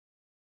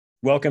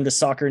Welcome to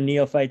Soccer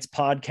Neophytes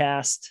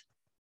Podcast.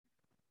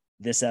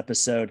 This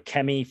episode,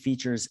 Kemi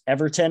features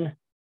Everton.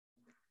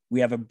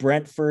 We have a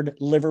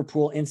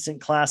Brentford-Liverpool instant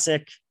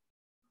classic.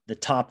 The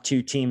top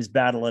two teams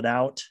battle it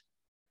out.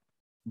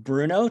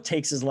 Bruno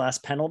takes his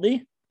last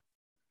penalty.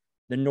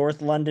 The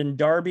North London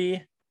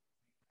derby.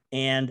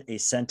 And a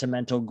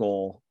sentimental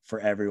goal for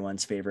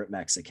everyone's favorite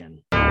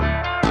Mexican.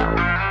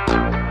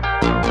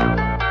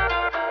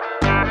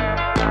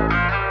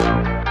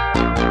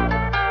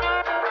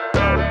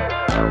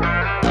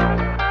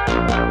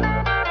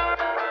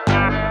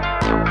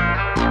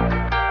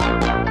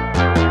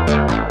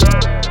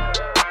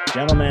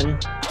 Gentlemen,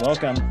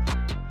 welcome.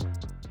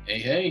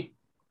 Hey.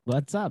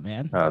 What's up,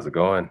 man? How's it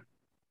going?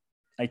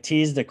 I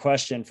teased a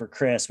question for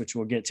Chris, which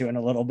we'll get to in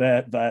a little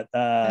bit, but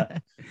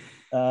Kemi,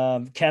 I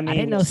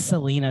didn't know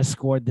Selena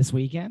scored this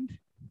weekend.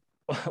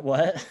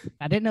 What?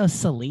 I didn't know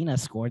Selena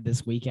scored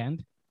this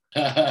weekend.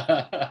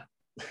 Kemi,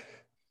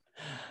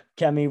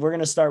 we're going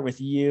to start with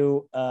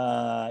you.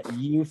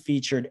 You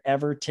featured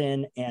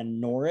Everton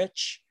and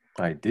Norwich.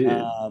 I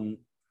did.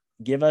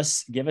 Give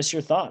us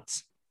your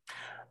thoughts.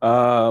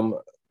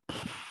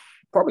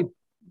 Probably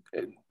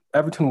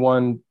Everton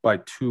won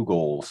by 2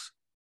 goals.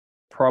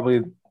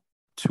 Probably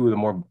 2 of the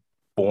more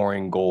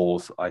boring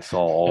goals I saw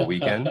all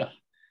weekend.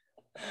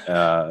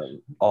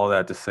 All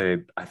that to say,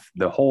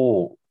 the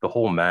whole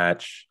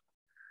match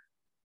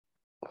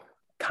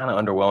kind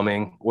of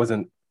underwhelming.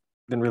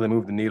 Didn't really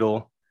move the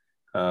needle.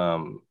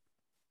 Yeah,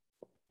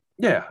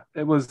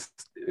 it was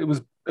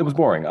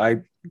boring. I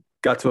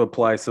got to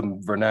apply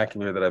some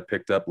vernacular that I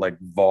picked up, like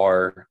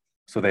VAR.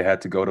 So they had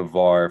to go to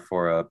VAR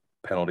for a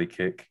penalty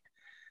kick,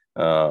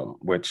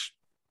 which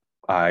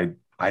I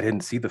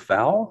didn't see the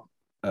foul.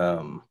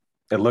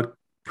 It looked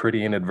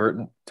pretty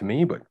inadvertent to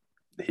me, but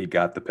he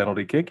got the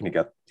penalty kick and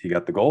he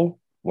got the goal.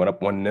 Went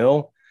up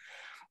 1-0.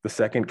 The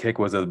second kick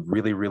was a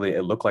really,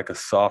 it looked like a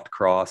soft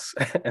cross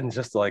and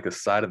just like a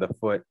side of the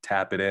foot,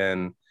 tap it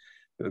in.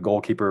 The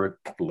goalkeeper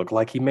looked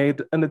like he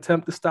made an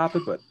attempt to stop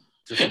it, but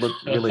just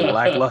looked really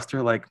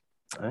lackluster. Like,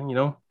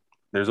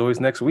 there's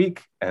always next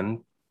week.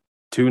 And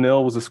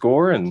 2-0 was the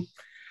score, and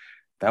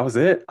that was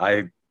it.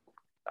 I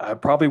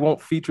probably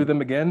won't feature them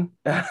again.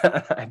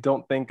 I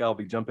don't think I'll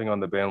be jumping on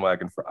the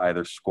bandwagon for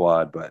either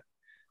squad, but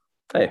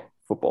hey,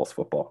 football's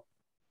football.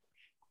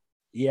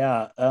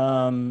 Yeah.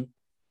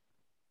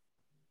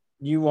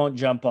 You won't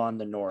jump on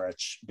the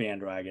Norwich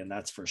bandwagon,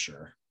 that's for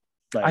sure.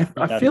 I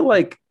feel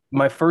like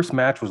my first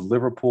match was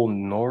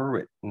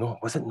Liverpool-Norwich. No,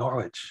 was it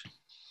Norwich?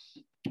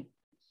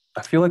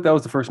 I feel like that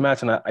was the first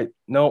match, and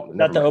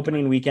not the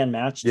opening weekend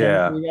match.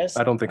 Yeah,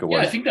 I don't think it was.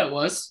 Yeah, I think that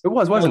was. It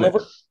was, wasn't it?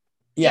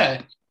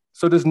 Yeah.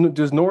 So does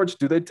Norwich?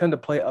 Do they tend to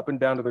play up and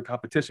down to their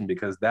competition?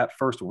 Because that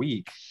first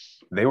week,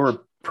 they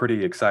were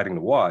pretty exciting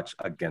to watch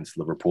against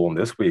Liverpool, and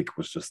this week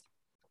was just,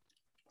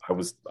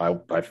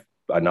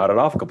 I nodded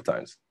off a couple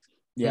times.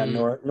 Yeah,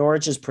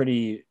 Norwich is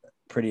pretty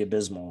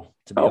abysmal,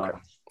 to be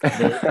honest.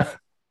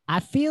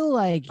 I feel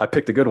like I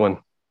picked a good one.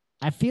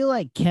 I feel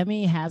like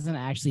Kemi hasn't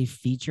actually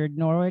featured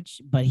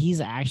Norwich, but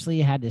he's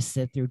actually had to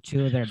sit through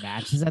 2 of their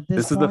matches at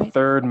this point. This is the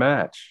third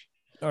match.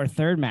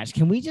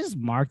 Can we just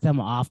mark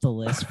them off the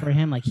list for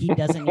him? Like, he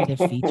doesn't need to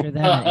feature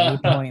them at any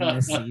point in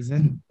this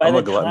season. By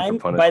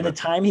the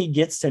time he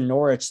gets to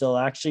Norwich, they'll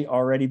actually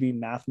already be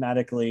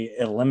mathematically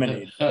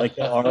eliminated. Like,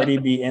 they'll already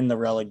be in the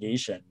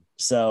relegation.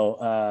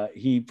 So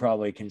he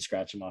probably can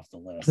scratch him off the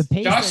list.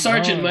 Josh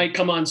Sargent might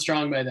come on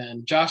strong by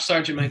then. Josh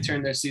Sargent might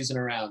turn their season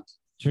around.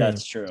 True.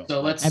 That's true.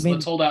 So let's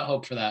hold out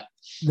hope for that.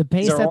 The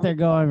pace that they're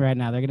going right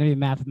now, they're going to be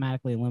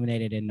mathematically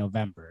eliminated in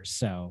November.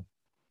 So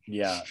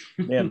yeah,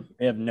 they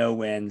have no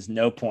wins,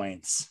 no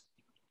points.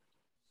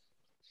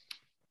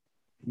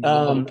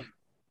 Everton,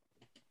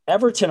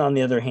 on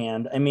the other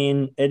hand, I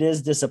mean, it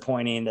is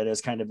disappointing that it's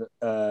kind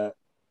of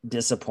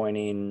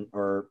disappointing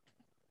or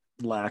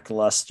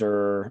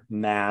lackluster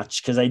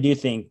match, because I do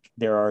think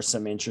there are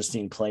some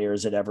interesting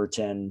players at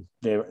Everton.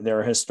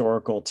 They're a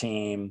historical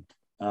team.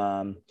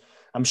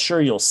 I'm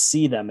sure you'll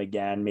see them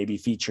again, maybe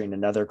featuring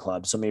another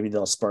club. So maybe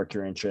they'll spark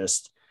your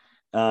interest.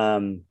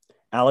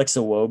 Alex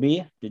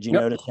Iwobi, did you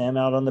notice him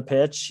out on the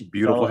pitch?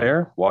 Beautiful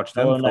hair. Watch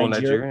them. Fellow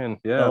Nigerian.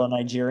 Yeah. Fellow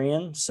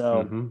Nigerian.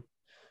 So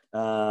they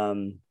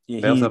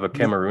also have a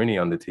Camerooni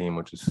on the team,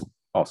 which is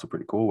also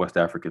pretty cool. West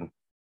African.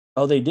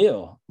 Oh, they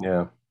do?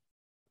 Yeah.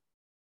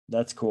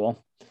 That's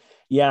cool.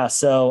 Yeah.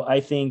 So I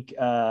think,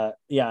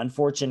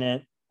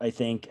 unfortunate. I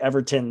think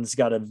Everton's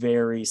got a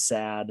very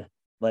sad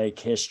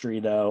history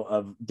though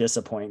of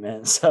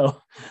disappointment.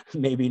 So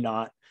maybe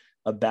not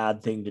a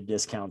bad thing to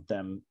discount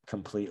them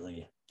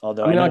completely.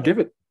 Although I'll give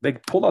it, they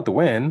pulled out the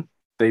win.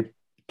 They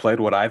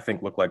played what I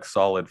think looked like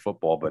solid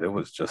football, but it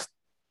was just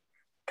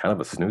kind of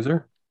a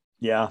snoozer.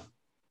 Yeah.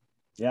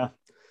 Yeah.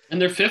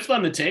 And they're 5th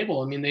on the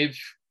table. I mean,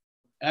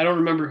 I don't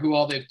remember who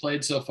all they've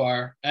played so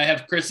far. I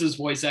have Chris's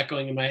voice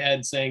echoing in my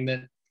head saying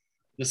that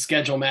the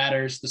schedule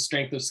matters, the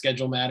strength of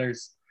schedule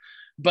matters.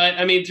 But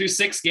I mean, through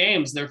 6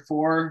 games, they're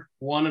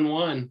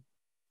 4-1-1.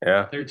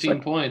 Yeah.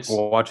 13 points.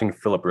 Well, watching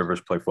Philip Rivers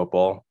play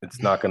football,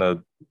 it's not going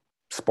to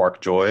spark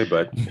joy,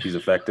 but he's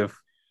effective.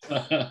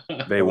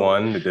 They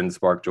won. It didn't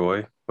spark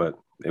joy, but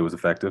it was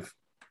effective.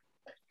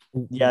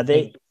 Yeah,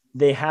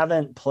 they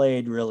haven't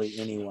played really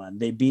anyone.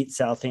 They beat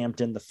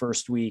Southampton the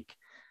first week.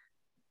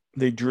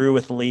 They drew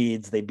with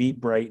Leeds. They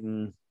beat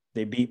Brighton.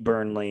 They beat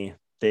Burnley.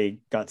 They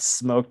got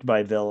smoked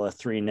by Villa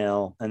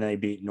 3-0, and they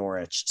beat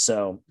Norwich.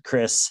 So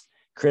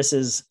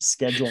Chris's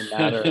schedule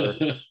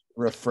matter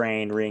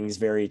refrain rings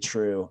very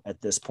true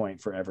at this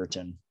point for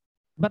Everton.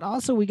 But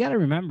also, we got to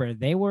remember,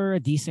 they were a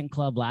decent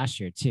club last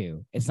year,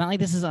 too. It's not like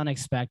this is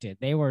unexpected.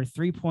 They were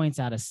 3 points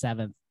out of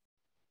 7th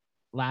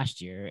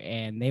last year,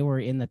 and they were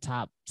in the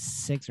top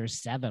 6 or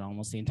 7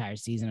 almost the entire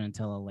season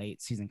until a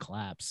late season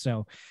collapse.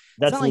 So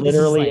that's like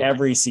literally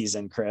every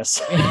season,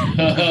 Chris.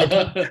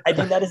 I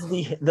think that is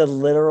the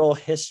literal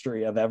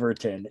history of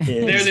Everton.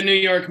 They're the New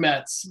York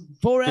Mets.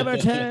 For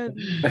Everton.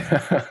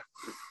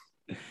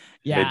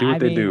 Yeah, they do what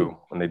they do,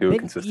 and they do it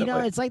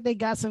consistently. It's like they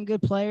got some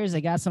good players,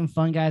 they got some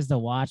fun guys to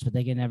watch, but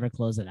they can never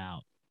close it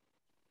out.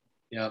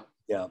 Yep.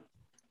 Yeah.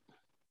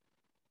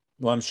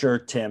 Well, I'm sure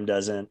Tim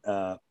doesn't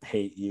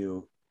hate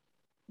you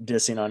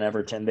dissing on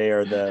Everton. They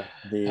are the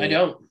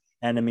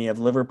enemy of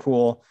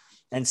Liverpool.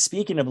 And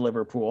speaking of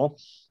Liverpool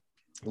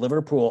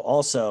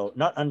also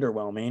not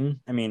underwhelming.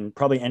 I mean,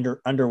 probably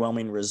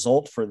underwhelming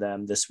result for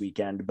them this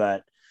weekend,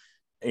 but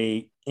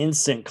a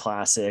instant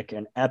classic,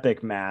 an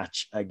epic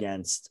match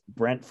against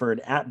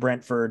Brentford at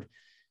Brentford,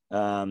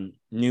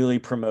 newly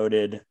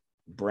promoted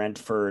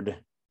Brentford,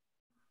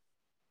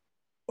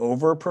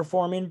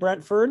 overperforming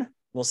Brentford.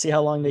 We'll see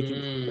how long they can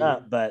keep it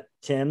up. But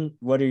Tim,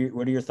 what are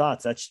your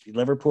thoughts? That's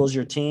Liverpool's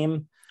your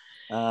team.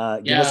 Give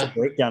us a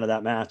breakdown of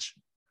that match.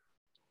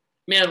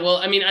 Man, well,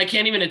 I mean, I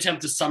can't even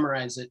attempt to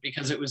summarize it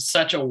because it was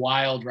such a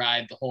wild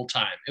ride the whole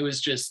time. It was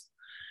just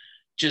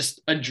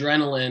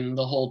adrenaline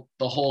the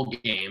whole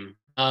game.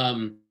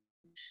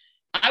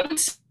 I would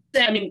say,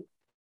 I mean,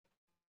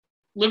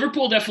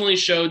 Liverpool definitely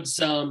showed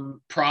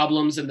some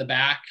problems in the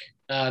back.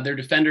 Their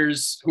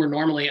defenders, who are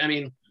normally, I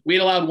mean, we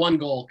had allowed 1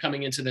 goal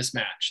coming into this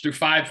match through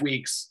 5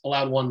 weeks,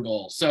 allowed 1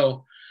 goal.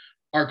 So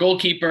our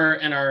goalkeeper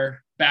and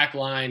our back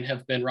line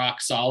have been rock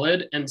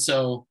solid. And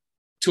so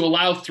to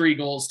allow 3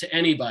 goals to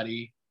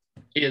anybody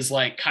is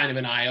like kind of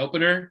an eye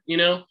opener,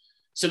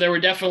 So there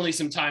were definitely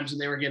some times when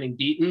they were getting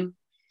beaten.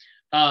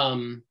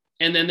 And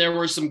then there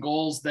were some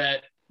goals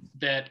that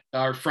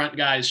our front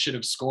guys should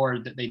have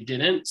scored that they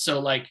didn't. So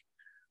like,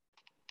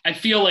 I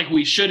feel like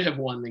we should have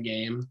won the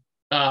game.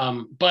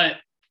 But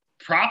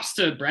props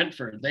to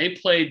Brentford. They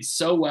played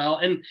so well.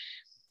 And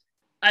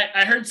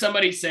I heard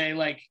somebody say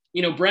like,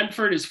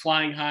 Brentford is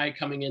flying high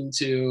coming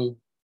into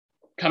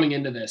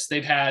this.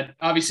 They've had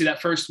obviously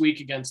that first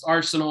week against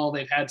Arsenal.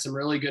 They've had some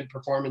really good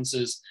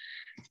performances.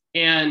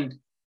 And,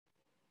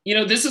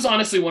 this is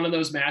honestly one of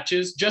those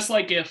matches, just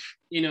like if,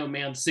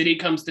 Man City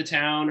comes to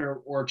town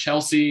or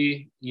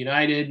Chelsea,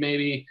 United,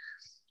 maybe,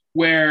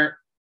 where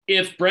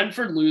if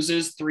Brentford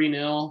loses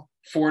 3-0,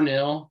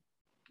 4-0,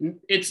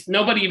 it's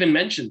nobody even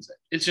mentions it.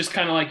 It's just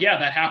kind of like, yeah,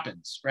 that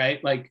happens,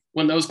 right? Like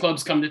when those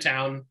clubs come to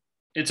town,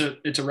 it's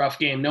a rough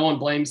game. No one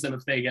blames them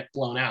if they get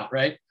blown out,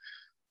 right?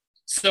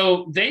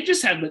 So they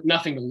just had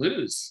nothing to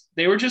lose.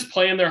 They were just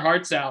playing their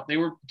hearts out. They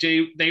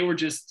were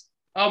just,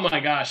 oh my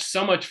gosh,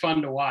 so much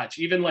fun to watch,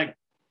 even like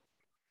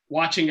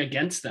watching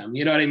against them,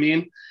 you know what I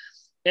mean?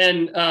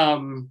 And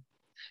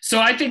so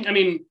I think,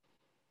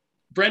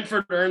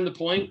 Brentford earned the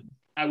point.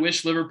 I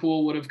wish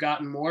Liverpool would have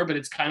gotten more, but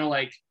it's kind of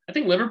like, I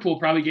think Liverpool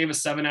probably gave a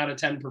 7 out of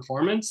 10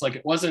 performance. Like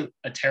it wasn't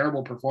a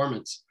terrible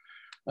performance.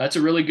 That's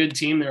a really good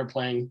team they were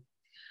playing.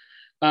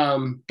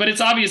 But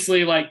it's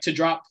obviously like to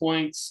drop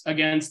points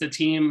against a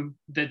team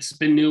that's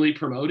been newly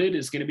promoted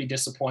is going to be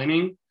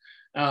disappointing.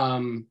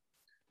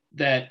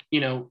 That,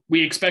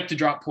 we expect to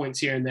drop points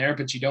here and there,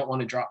 but you don't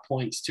want to drop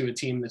points to a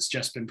team that's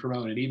just been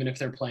promoted, even if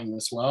they're playing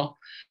this well.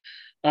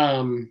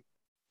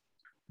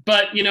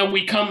 But,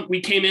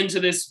 we came into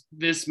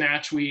this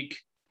match week,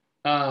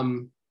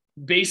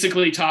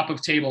 basically top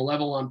of table,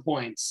 level on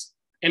points.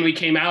 And we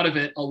came out of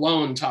it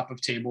alone, top of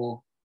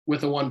table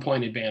with a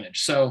 1-point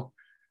advantage. So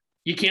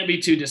you can't be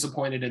too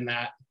disappointed in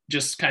that,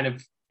 just kind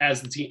of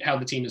as how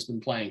the team has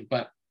been playing.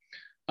 But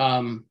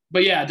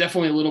yeah,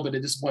 definitely a little bit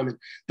of disappointment.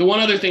 The one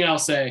other thing I'll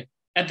say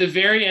at the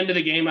very end of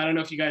the game, I don't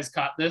know if you guys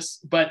caught this,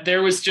 but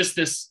there was just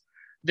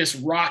this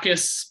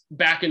raucous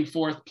back and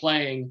forth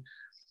playing,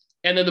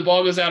 and then the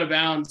ball goes out of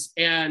bounds,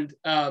 and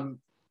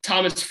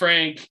Thomas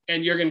Frank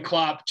and Jurgen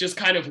Klopp just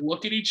kind of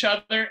look at each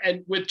other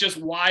and with just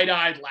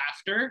wide-eyed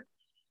laughter,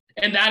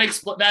 and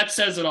that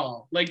says it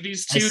all. Like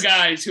these two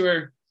guys who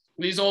are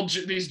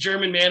these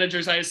German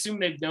managers, I assume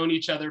they've known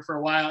each other for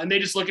a while, and they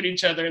just look at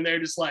each other and they're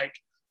just like,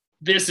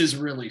 this is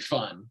really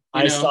fun.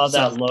 I saw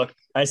that look.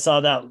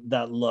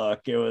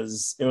 It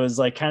was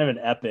like kind of an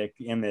epic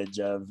image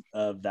of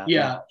that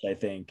match, I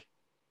think.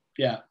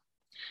 Yeah.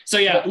 So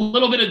yeah, a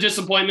little bit of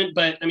disappointment,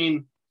 but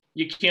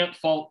you can't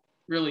fault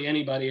really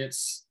anybody.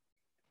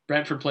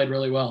 Brentford played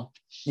really well.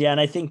 Yeah. And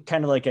I think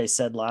kind of like I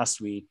said last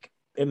week,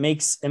 it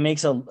makes a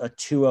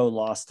 2-0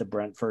 loss to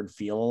Brentford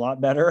feel a lot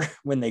better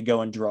when they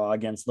go and draw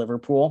against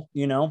Liverpool,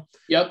 you know?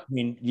 Yep. I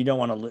mean, you don't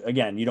want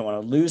to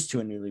lose to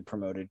a newly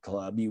promoted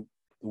club.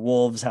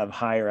 Wolves have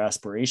higher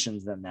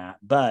aspirations than that,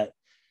 but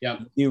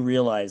you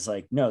realize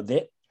like, no,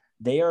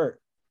 they are,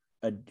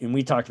 and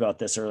we talked about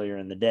this earlier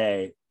in the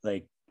day,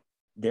 like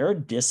they're a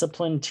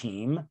disciplined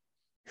team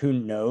who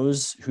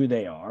knows who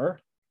they are,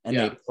 and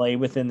they play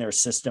within their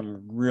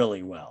system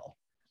really well.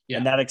 Yeah.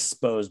 And that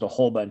exposed a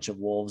whole bunch of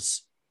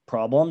Wolves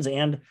problems.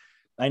 And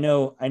I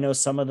know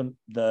some of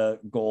the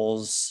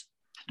goals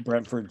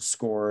Brentford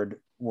scored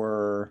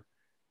were,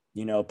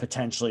 you know,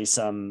 potentially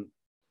some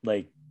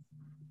like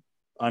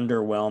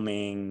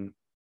underwhelming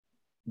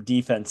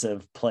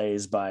defensive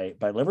plays by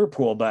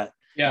Liverpool, but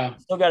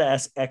still got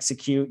to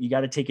execute. You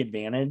got to take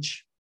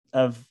advantage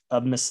of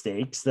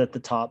mistakes that the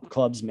top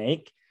clubs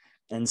make.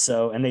 And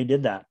they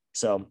did that.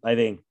 So I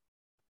think,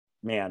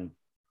 man,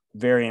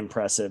 very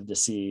impressive to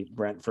see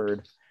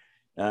Brentford.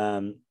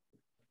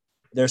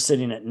 They're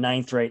sitting at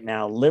 9th right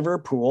now.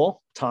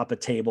 Liverpool top of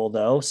table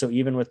though. So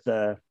even with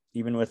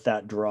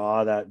that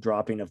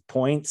dropping of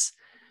points,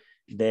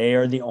 they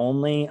are the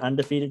only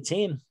undefeated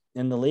team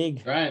in the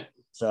league. Right.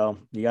 So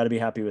you got to be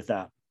happy with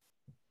that.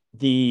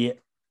 The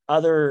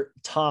other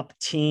top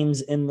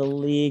teams in the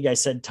league, I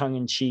said tongue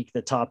in cheek,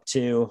 the top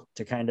two,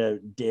 to kind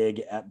of dig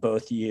at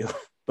both.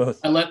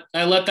 I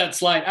let that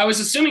slide. I was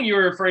assuming you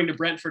were referring to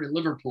Brentford and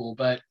Liverpool,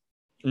 but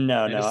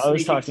no, I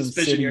was talking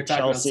City, you're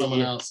talking Chelsea, about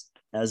someone else.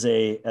 As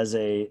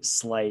a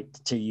slight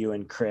to you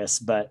and Chris,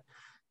 but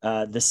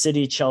the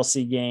City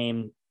Chelsea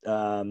game,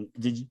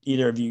 did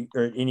either of you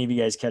or any of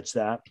you guys catch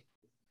that?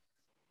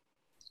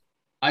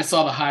 I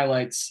saw the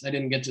highlights. I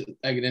didn't get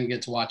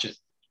to watch it.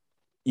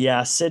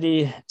 Yeah,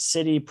 City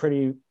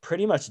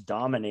pretty much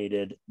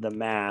dominated the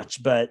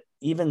match, but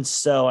even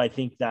so, I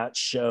think that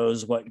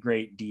shows what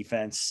great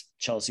defense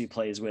Chelsea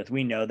plays with.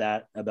 We know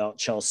that about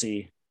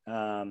Chelsea.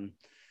 But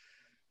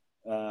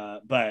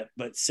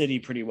City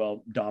pretty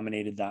well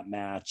dominated that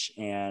match,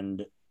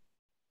 and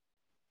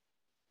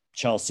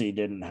Chelsea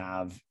didn't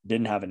have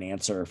an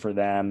answer for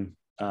them.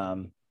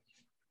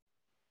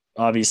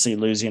 Obviously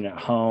losing at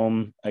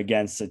home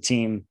against a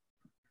team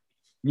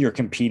you're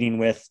competing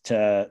with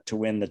to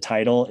win the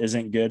title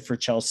isn't good for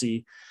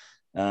Chelsea.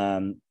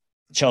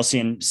 Chelsea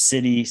and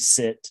City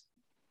sit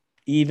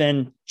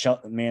even.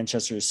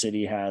 Manchester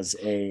City has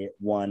a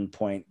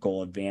 1-point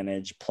goal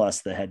advantage,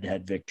 plus the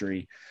head-to-head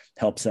victory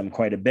helps them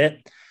quite a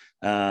bit.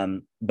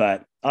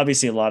 But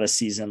obviously a lot of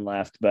season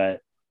left,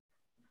 but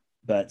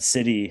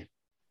City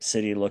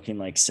looking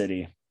like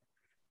City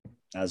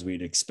as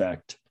we'd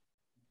expect.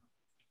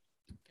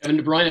 Kevin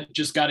De Bruyne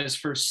just got his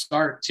first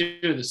start too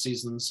this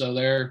season, so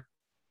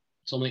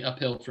it's only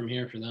uphill from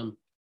here for them.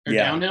 Or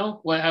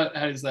downhill? How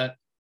is that?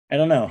 I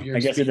don't know. I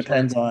guess it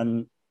depends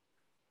on.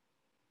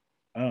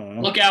 I don't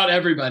know. Look out,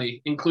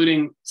 everybody,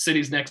 including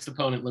City's next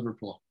opponent,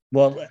 Liverpool.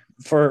 Well,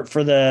 for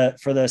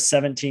the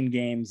 17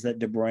 games that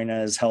De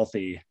Bruyne is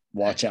healthy,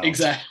 watch out.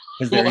 Exactly.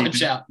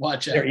 Watch out.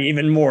 They're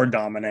even more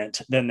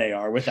dominant than they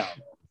are without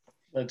him.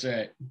 That's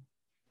right.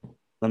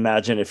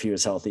 Imagine if he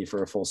was healthy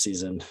for a full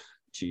season.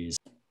 Jeez.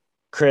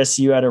 Chris,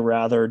 you had a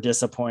rather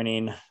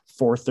disappointing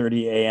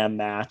 4:30 a.m.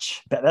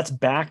 match. That's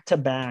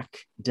back-to-back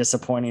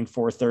disappointing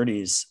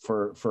 4:30s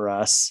for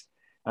us.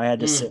 I had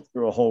to sit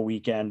through a whole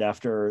weekend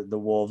after the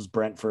Wolves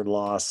Brentford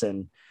loss,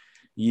 and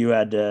you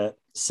had to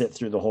sit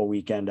through the whole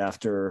weekend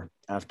after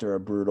a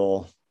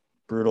brutal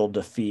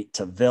defeat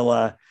to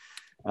Villa.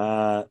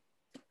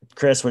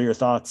 Chris, what are your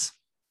thoughts?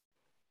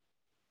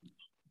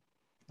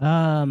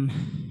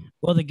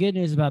 Well, the good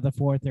news about the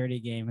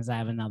 4:30 game is I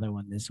have another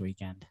one this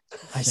weekend.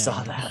 I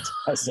saw that.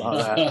 It's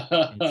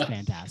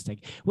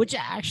fantastic, which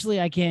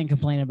actually I can't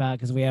complain about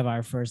because we have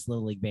our first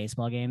Little League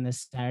baseball game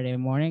this Saturday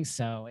morning.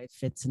 So it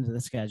fits into the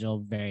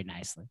schedule very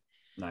nicely.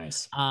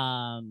 Nice.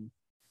 I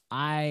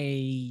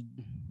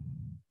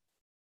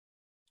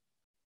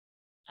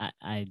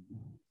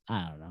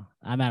don't know.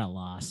 I'm at a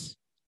loss.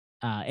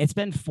 It's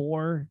been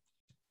 4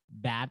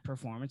 bad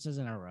performances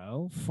in a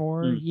row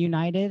for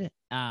United,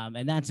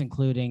 and that's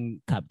including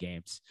cup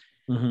games.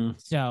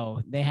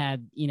 So they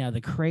had,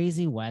 the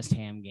crazy West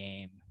Ham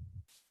game.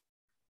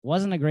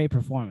 Wasn't a great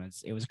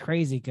performance. It was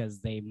crazy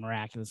because they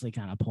miraculously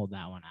kind of pulled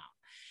that one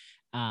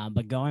out.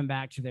 But going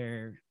back to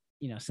their,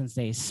 since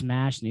they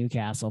smashed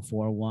Newcastle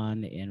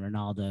 4-1 in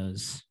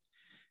Ronaldo's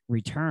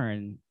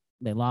return,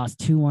 they lost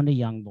 2-1 to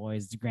Young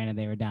Boys. Granted,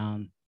 they were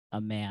down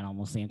a man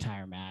almost the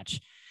entire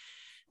match.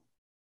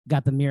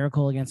 Got the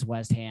miracle against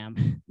West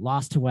Ham,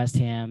 lost to West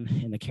Ham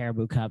in the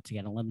Carabao Cup to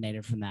get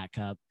eliminated from that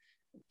cup,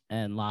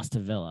 and lost to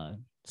Villa.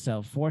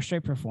 So 4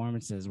 straight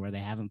performances where they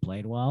haven't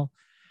played well.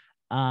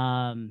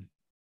 Aston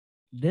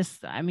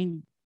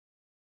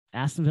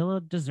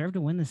Villa deserved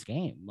to win this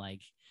game.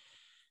 Like,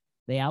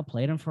 they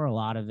outplayed them for a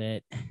lot of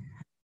it.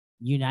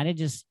 United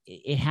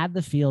it had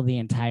the feel the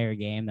entire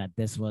game that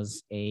this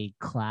was a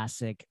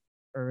classic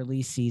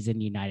early season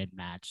United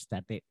match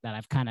that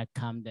I've kind of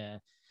come to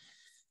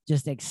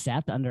just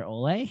accept under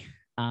Ole,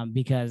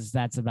 because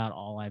that's about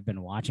all I've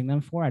been watching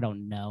them for. I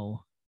don't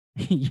know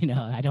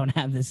I don't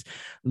have this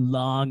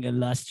long,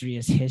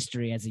 illustrious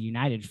history as a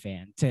United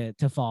fan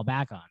to fall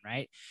back on,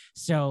 right?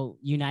 So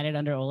United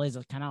under Ole's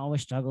kind of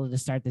always struggled to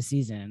start the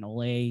season. And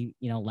Ole,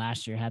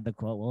 last year had the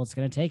quote, well, it's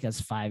going to take us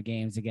 5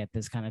 games to get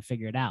this kind of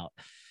figured out.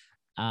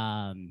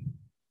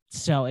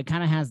 So it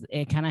kind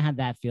of had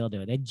that feel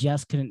to it. They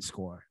just couldn't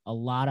score. A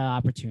lot of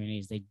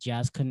opportunities. They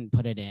just couldn't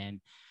put it in.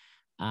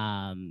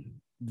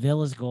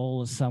 Villa's goal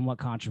was somewhat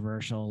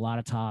controversial. A lot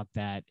of talk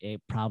that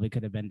it probably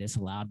could have been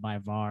disallowed by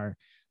VAR.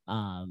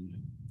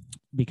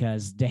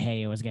 Because De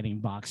Gea was getting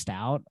boxed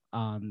out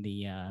on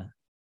the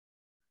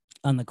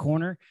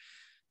corner.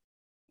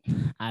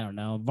 I don't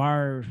know.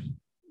 VAR,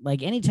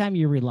 like anytime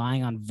you're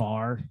relying on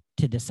VAR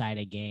to decide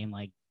a game,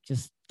 like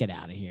just get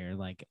out of here.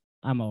 Like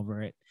I'm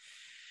over it.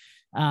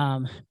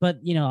 But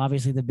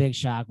obviously the big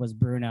shock was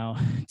Bruno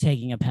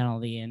taking a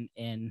penalty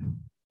in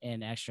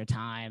extra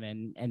time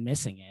and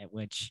missing it,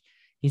 which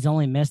he's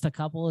only missed a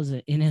couple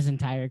in his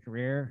entire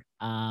career.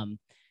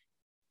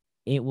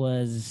 It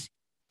was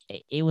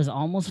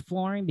almost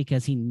flooring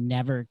because he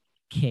never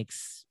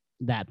kicks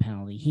that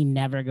penalty. He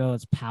never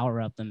goes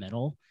power up the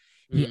middle.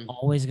 He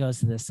always goes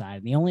to this side.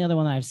 And the only other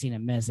one that I've seen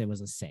him miss, it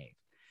was a save.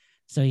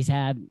 So he's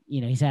had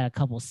a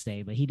couple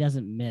save, but he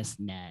doesn't miss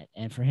net.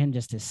 And for him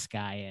just to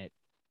sky it,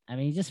 I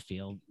mean,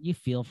 you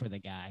feel for the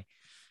guy.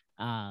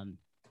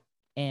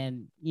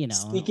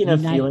 Speaking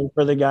of feeling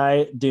for the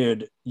guy,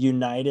 dude,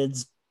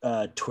 United's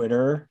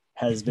Twitter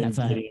has been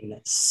getting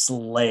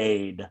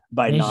slayed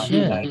by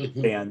non-United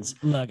fans.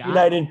 Look,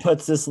 United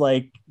puts this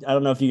I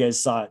don't know if you guys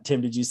saw it.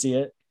 Tim, did you see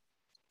it?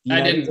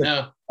 United's I didn't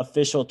know.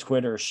 Official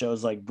Twitter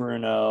shows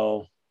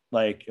Bruno,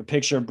 a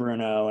picture of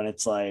Bruno, and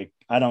it's I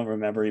don't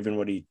remember even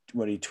what he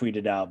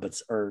tweeted out,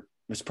 or it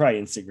was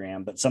probably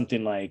Instagram, but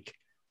something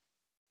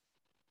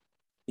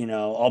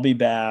I'll be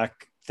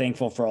back.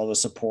 Thankful for all the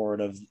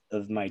support of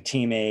my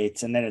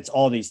teammates. And then it's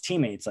all these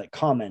teammates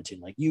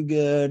commenting you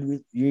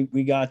good,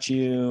 we got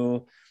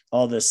you,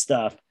 all this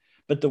stuff.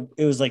 But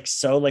it was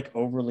so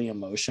overly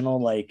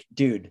emotional.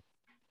 Dude,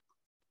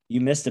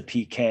 you missed a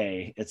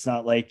PK. It's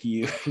not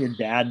your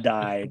dad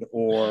died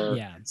or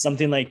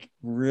something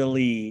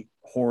really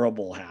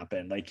horrible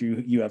happened.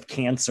 You have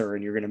cancer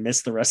and you're going to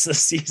miss the rest of the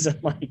season.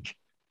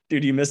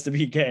 Dude, you missed a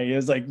PK. It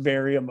was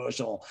very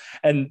emotional.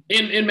 And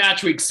in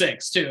match week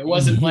 6 too. It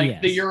wasn't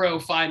the Euro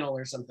final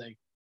or something.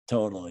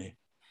 Totally.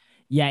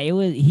 Yeah,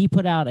 he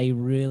put out a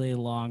really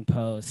long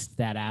post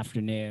that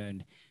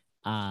afternoon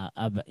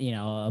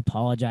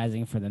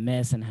apologizing for the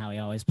miss and how he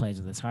always plays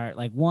with his heart.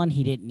 One,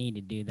 he didn't need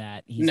to do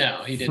that. He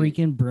didn't.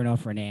 Freaking Bruno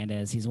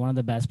Fernandes. He's one of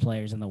the best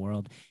players in the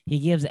world. He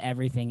gives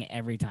everything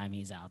every time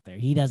he's out there.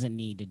 He doesn't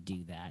need to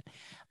do that.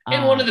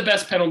 And one of the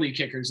best penalty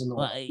kickers in the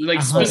world.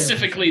 100%.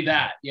 Specifically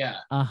that. Yeah.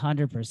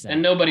 100%.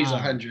 And nobody's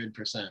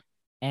 100%.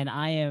 And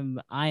I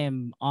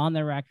am on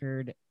the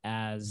record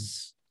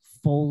as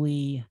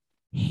fully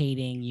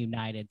hating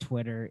United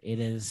Twitter. It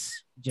is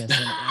just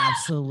an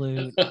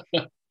absolute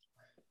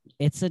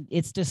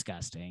it's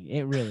disgusting.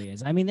 It really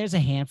is. I mean, there's a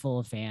handful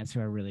of fans who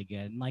are really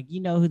good.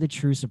 And who the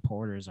true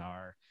supporters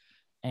are.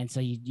 And so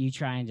you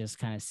try and just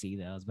kind of see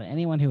those. But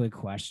anyone who would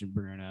question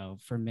Bruno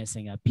for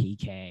missing a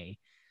PK,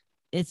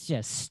 it's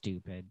just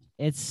stupid.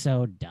 It's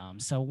so dumb.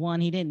 So 1,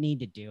 he didn't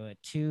need to do it.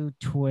 2,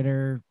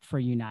 Twitter for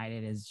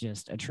United is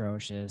just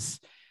atrocious.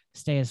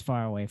 Stay as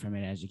far away from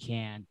it as you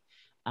can.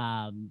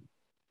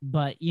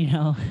 But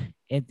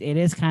it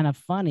is kind of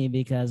funny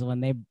because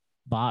when they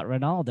bought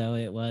Ronaldo,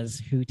 it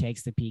was who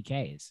takes the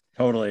PKs.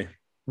 Totally.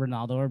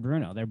 Ronaldo or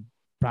Bruno. They're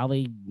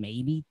probably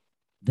maybe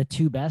the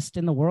 2 best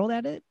in the world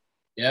at it.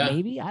 Yeah.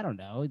 Maybe. I don't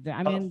know.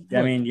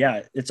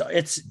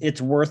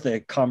 It's worth a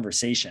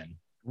conversation.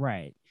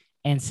 Right.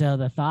 And so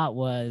the thought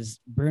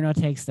was Bruno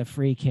takes the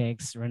free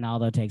kicks,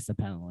 Ronaldo takes the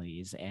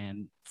penalties,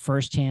 and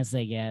first chance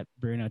they get,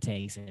 Bruno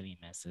takes it and he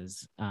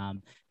misses.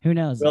 Who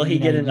knows? Will he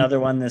get another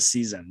one this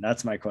season?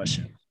 That's my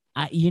question.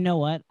 You know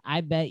what?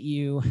 I bet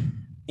you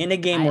in a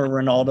game where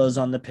Ronaldo's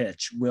on the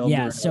pitch, will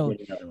Bruno get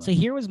another one? So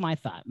here was my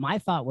thought. My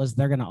thought was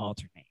they're going to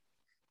alternate.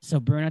 So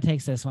Bruno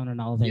takes this one,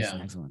 Ronaldo takes the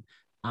next one.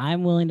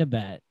 I'm willing to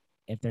bet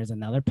if there's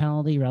another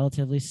penalty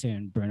relatively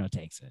soon, Bruno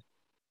takes it.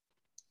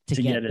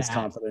 To get his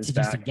confidence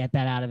back. Just to get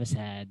that out of his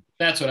head.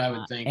 That's what I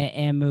would think.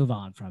 And move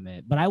on from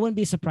it. But I wouldn't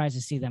be surprised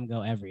to see them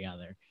go every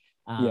other.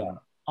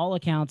 All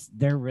accounts,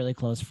 they're really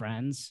close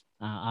friends.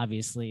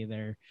 Obviously,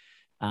 they're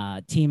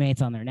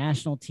teammates on their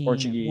national team,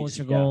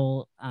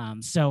 Portugal.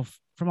 So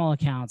from all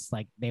accounts,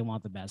 they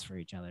want the best for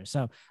each other.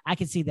 So I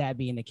could see that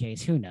being the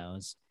case. Who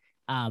knows?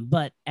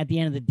 But at the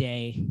end of the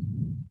day,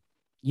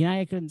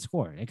 United couldn't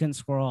score. They couldn't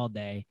score all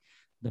day.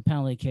 The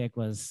penalty kick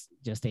was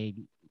just a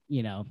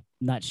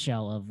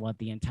nutshell of what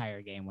the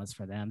entire game was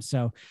for them.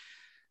 So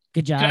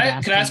good job.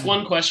 Could I ask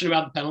one question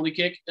about the penalty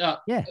kick?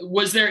 Yeah.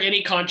 Was there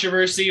any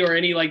controversy or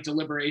any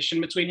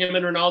deliberation between him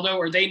and Ronaldo,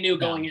 or they knew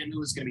going in who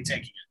was going to be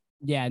taking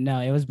it? Yeah,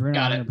 no, it was Bruno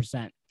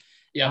 100%.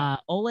 Yeah.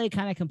 Ole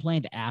kind of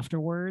complained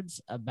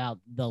afterwards about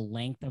the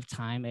length of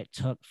time it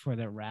took for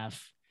the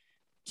ref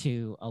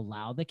to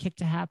allow the kick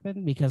to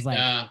happen because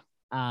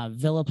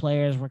Villa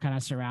players were kind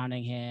of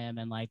surrounding him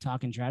and like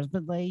talking trash,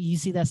 but like you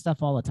see that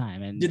stuff all the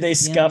time. And did they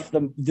scuff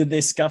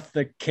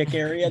the kick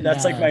area?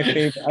 That's like No. my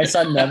favorite. I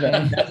saw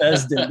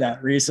Neves did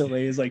that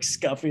recently. He's like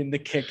scuffing the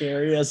kick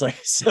area. It's like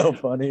so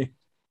funny.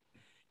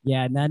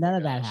 Yeah, none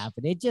of that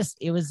happened.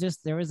 It was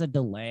just there was a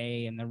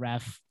delay, and the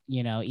ref,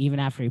 even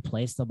after he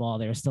placed the ball,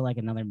 there was still like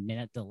another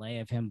minute delay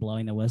of him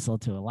blowing the whistle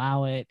to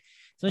allow it.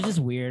 So it's just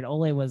weird.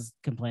 Ole was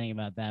complaining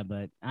about that,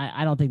 but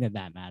I don't think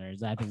that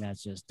matters. I think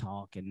that's just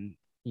talk and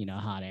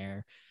hot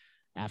air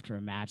after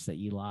a match that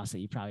you lost that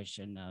you probably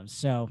shouldn't have.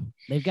 So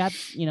they've got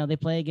they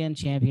play again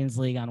Champions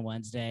League on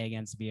Wednesday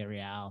against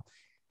Villarreal.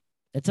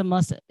 It's a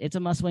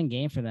must win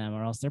game for them,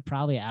 or else they're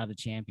probably out of the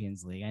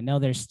Champions League. I know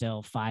there's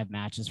still 5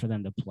 matches for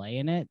them to play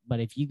in it, but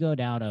if you go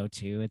down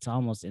 0-2, it's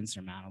almost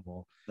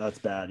insurmountable. That's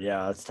bad.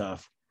 Yeah, that's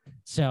tough.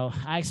 So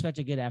I expect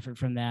a good effort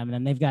from them. And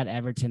then they've got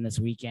Everton this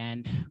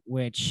weekend,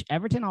 which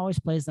Everton always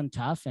plays them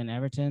tough. And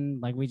Everton,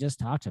 like we just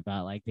talked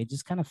about, like they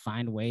just kind of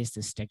find ways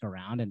to stick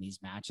around in these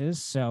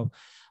matches. So,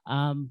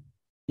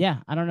 yeah,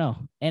 I don't know.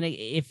 And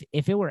if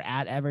it were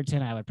at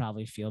Everton, I would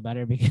probably feel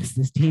better because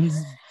this team's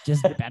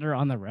just better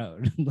on the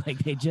road. Like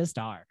they just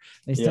are.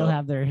 They still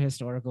have their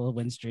historical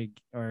win streak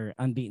or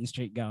unbeaten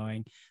streak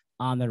going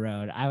on the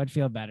road. I would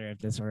feel better if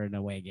this were an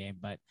away game,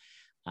 but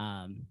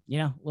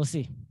we'll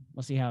see.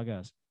 We'll see how it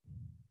goes.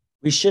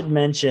 We should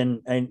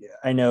mention,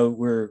 I know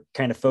we're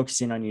kind of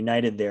focusing on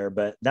United there,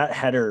 but that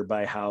header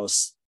by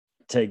House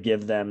to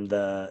give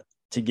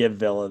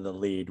Villa the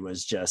lead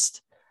was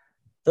just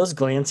those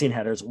glancing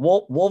headers.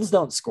 Wolves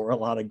don't score a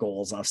lot of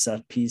goals off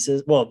set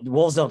pieces. Well,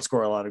 Wolves don't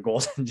score a lot of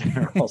goals in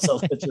general. So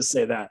let's just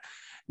say that.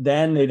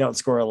 Then they don't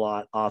score a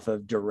lot off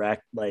of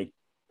direct like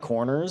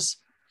corners,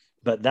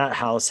 but that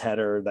House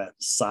header, that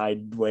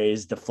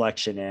sideways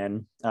deflection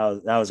in,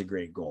 that was a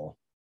great goal.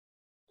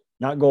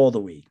 Not goal of the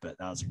week, but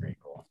that was a great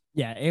goal.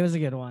 Yeah, it was a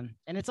good one.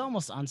 And it's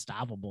almost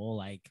unstoppable.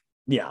 Like,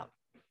 yeah,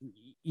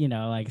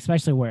 like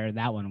especially where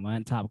that one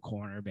went, top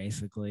corner,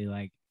 basically.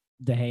 Like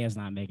De Gea's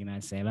not making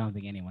that save. I don't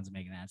think anyone's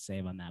making that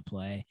save on that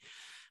play.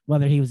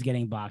 Whether he was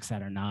getting boxed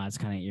out or not, it's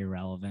kind of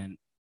irrelevant.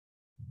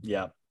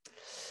 Yeah.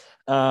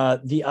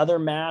 The other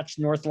match,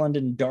 North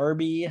London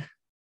Derby,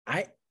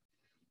 I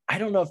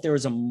don't know if there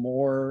was a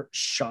more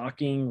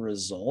shocking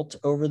result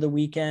over the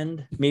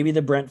weekend. Maybe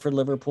the Brentford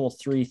Liverpool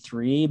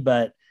 3-3,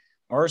 but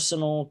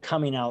Arsenal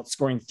coming out,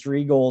 scoring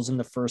 3 goals in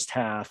the first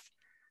half.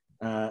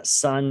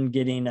 Son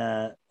getting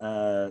a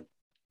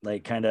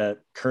like kind of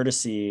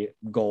courtesy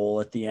goal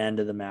at the end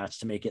of the match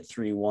to make it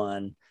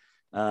 3-1.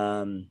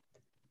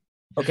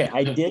 Okay,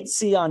 I did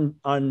see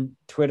on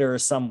Twitter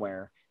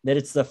somewhere that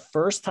it's the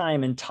first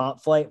time in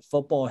top flight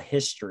football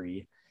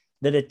history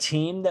that a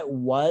team that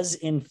was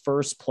in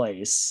first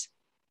place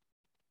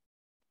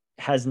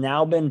has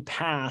now been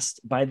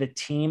passed by the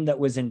team that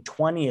was in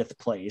 20th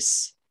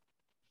place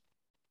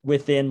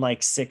within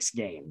like 6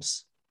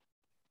 games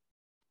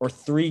or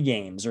 3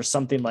 games or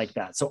something like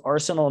that. So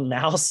Arsenal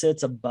now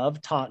sits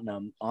above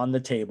Tottenham on the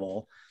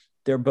table.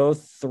 They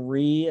both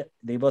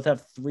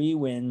have 3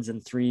 wins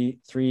and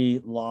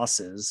three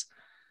losses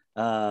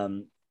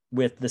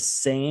with the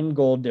same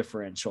goal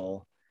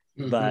differential,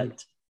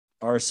 but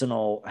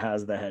Arsenal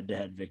has the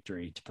head-to-head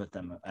victory to put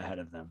them ahead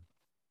of them.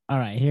 All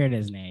right, here it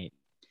is, Nate.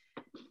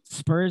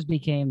 Spurs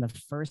became the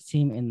first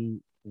team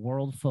in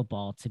world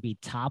football to be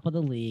top of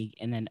the league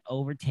and then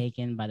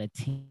overtaken by the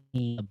team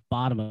at the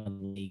bottom of the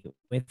league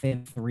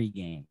within 3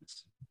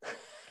 games.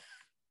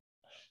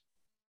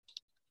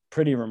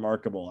 Pretty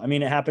remarkable. I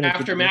mean, it happened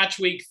after match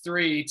week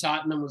 3.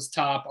 Tottenham was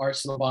top,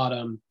 Arsenal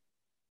bottom,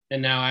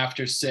 and now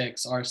after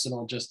 6,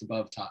 Arsenal just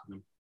above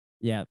Tottenham.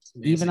 Yeah,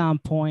 even on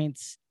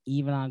points,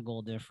 even on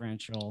goal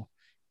differential,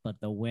 but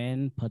the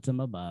win puts them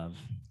above.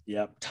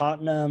 Yep.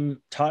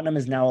 Tottenham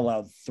has now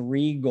allowed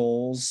 3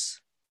 goals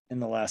in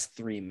the last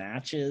 3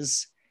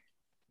 matches.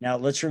 Now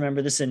let's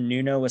remember this is a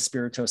Nuno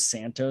Espirito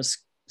Santos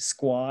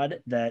squad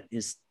that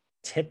is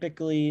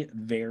typically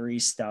very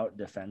stout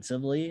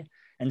defensively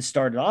and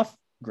started off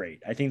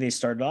great. I think they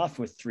started off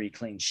with 3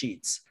 clean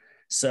sheets.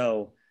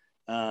 So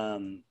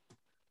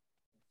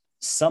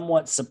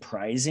somewhat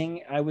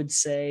surprising, I would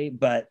say,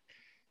 but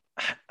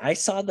I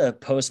saw the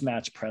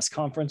post-match press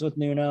conference with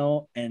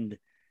Nuno, and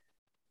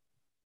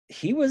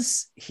he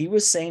was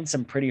saying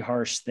some pretty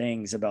harsh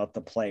things about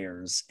the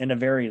players in a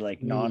very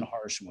like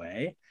non-harsh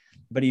way,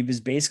 but he was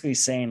basically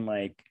saying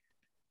like,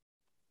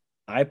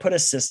 I put a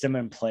system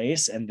in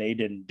place and they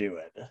didn't do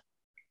it.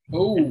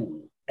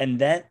 Oh, and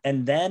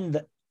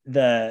then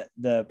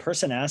the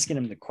person asking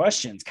him the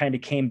questions kind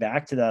of came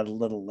back to that a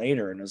little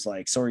later and was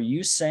like, so are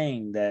you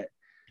saying that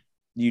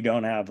you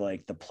don't have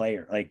like the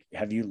player, like,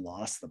 have you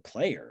lost the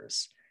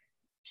players?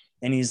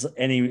 And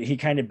he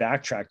kind of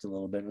backtracked a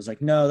little bit and was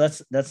like, no,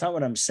 that's not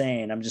what I'm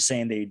saying. I'm just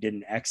saying they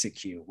didn't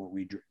execute what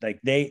we like.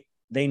 They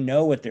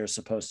know what they're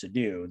supposed to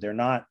do. They're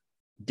not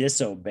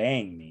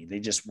disobeying me. They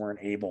just weren't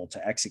able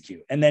to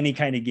execute. And then he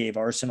kind of gave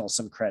Arsenal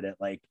some credit,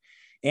 like,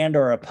 and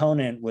our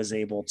opponent was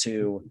able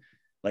to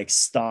like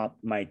stop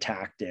my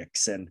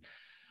tactics. And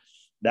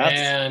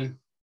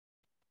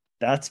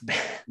that's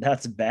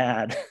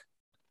bad.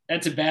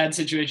 That's a bad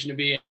situation to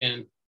be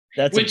in.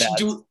 That's Which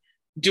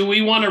do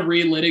we want to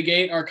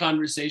relitigate our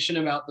conversation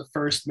about the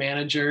first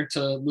manager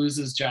to lose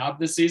his job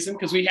this season?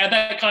 Because we had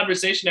that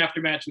conversation after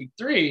match week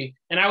 3,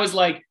 and I was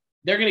like,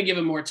 they're going to give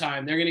him more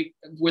time. They're going to,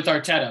 with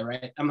Arteta,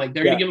 right? I'm like,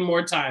 they're going to give him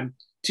more time.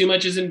 Too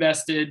much is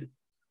invested.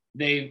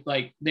 They've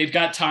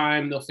got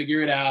time. They'll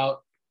figure it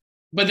out.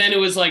 But then it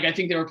was like, I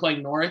think they were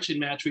playing Norwich in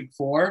match week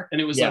 4. And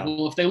it was like,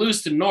 well, if they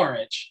lose to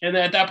Norwich, and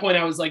at that point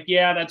I was like,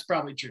 yeah, that's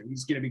probably true.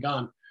 He's going to be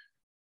gone.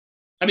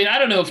 I mean, I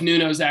don't know if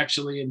Nuno's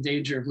actually in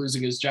danger of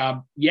losing his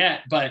job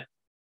yet, but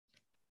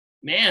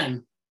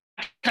man,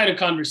 that kind of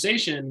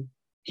conversation,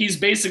 he's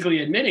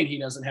basically admitting he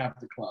doesn't have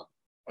the club.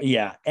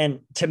 Yeah. And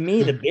to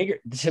me,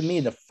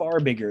 the far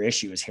bigger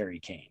issue is Harry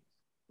Kane.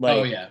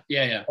 Like,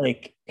 yeah.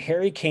 Like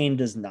Harry Kane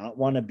does not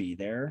want to be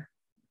there.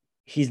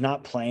 He's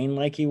not playing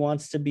like he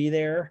wants to be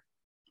there.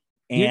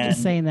 And you're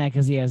just saying that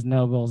because he has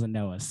no goals and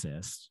no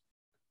assists.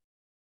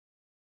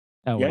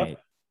 Oh, wait.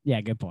 Yeah,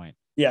 good point.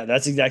 Yeah,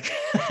 that's exactly.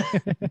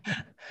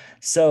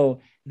 So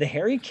the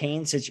Harry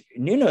Kane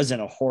situation, Nuno's in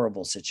a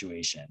horrible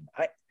situation.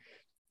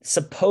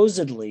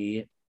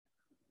 Supposedly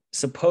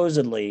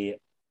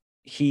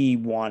he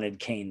wanted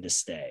Kane to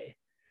stay.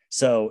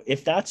 So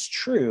if that's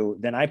true,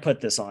 then I put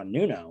this on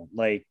Nuno.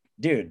 Like,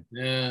 dude,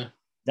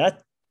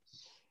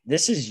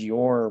 this is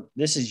your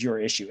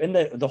issue. And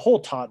the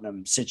whole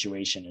Tottenham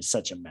situation is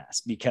such a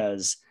mess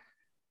because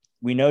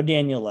we know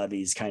Daniel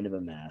Levy's kind of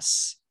a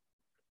mess.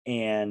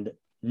 And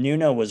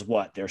Nuno was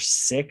their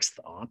 6th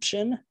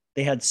option.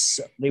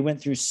 They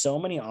went through so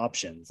many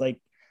options. Like,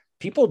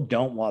 people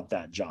don't want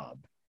that job.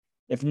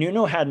 If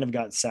Nuno hadn't have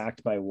got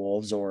sacked by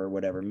Wolves or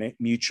whatever,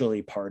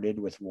 mutually parted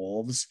with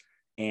Wolves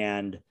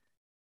and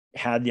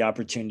had the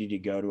opportunity to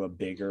go to a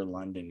bigger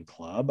London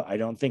club, I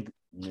don't think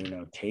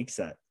Nuno takes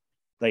that.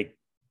 Like,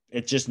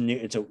 it's just new.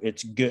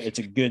 It's good. It's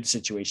a good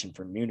situation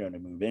for Nuno to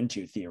move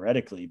into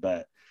theoretically,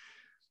 but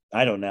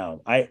I don't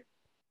know.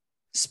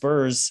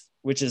 Spurs,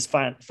 which is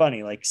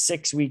funny, like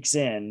 6 weeks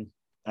in,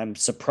 I'm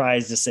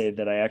surprised to say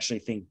that I actually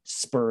think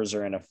Spurs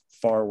are in a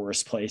far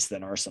worse place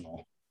than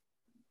Arsenal.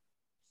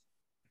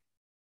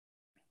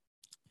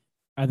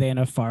 Are they in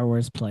a far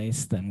worse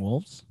place than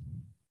Wolves?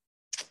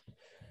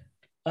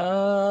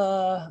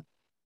 Yeah,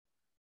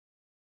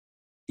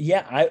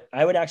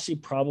 I would actually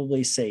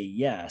probably say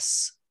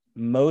yes.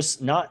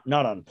 Most not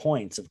on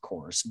points, of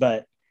course,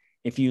 but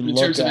if you look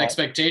in terms of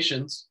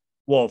expectations.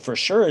 Well, for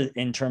sure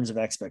in terms of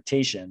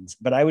expectations,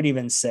 but I would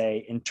even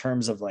say in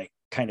terms of like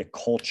kind of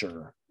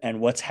culture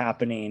and what's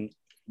happening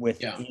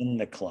within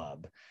the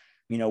club.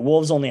 You know,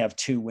 Wolves only have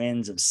 2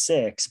 wins of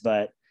 6,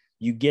 but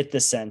you get the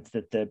sense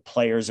that the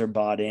players are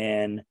bought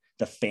in,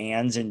 the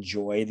fans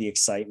enjoy the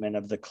excitement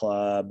of the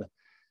club.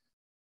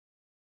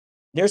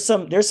 There's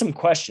some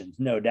questions,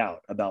 no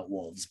doubt, about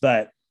Wolves,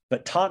 but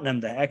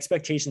Tottenham, the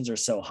expectations are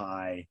so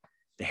high.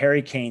 The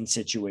Harry Kane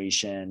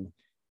situation,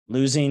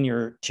 losing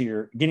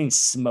getting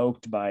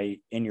smoked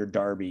in your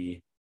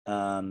derby.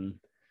 I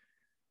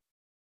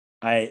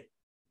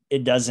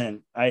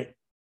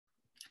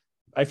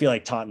feel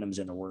like Tottenham's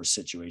in a worse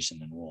situation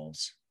than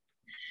Wolves.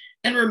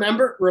 And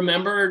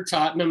remember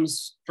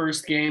Tottenham's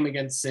first game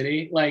against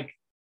City, like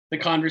the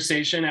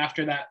conversation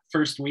after that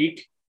first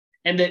week,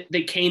 and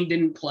that Kane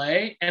didn't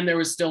play and there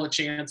was still a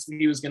chance that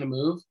he was going to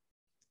move.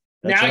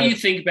 That's now right. You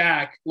think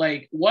back,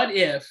 like, what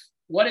if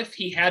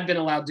he had been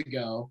allowed to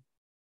go?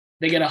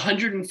 They get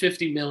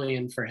 150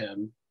 million for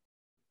him.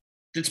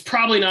 That's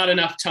probably not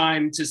enough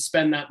time to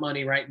spend that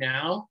money right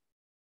now,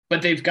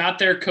 but they've got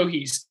their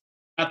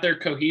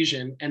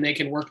cohesion, and they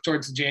can work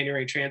towards the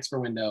January transfer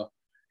window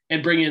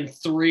and bring in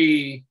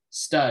 3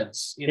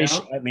 studs. You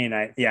know, I mean,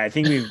 I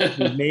think we've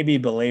maybe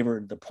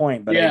belabored the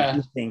point, but I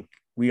do think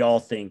we all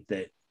think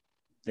that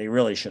they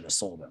really should have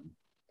sold him.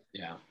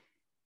 Yeah.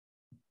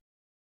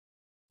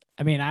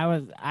 I mean,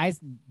 I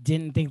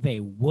didn't think they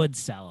would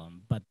sell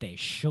him, but they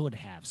should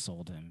have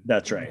sold him.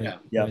 That's right.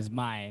 That was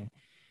my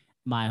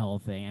whole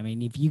thing. I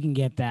mean, if you can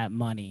get that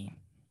money,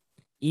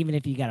 even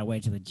if you got to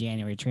wait till the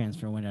January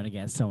transfer window to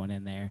get someone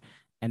in there,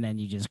 and then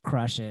you just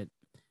crush it,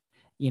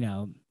 you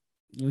know,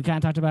 we kind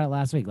of talked about it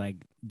last week. Like,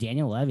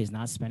 Daniel Levy's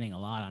not spending a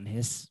lot on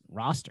his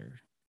roster.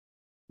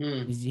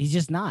 He's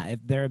just not. If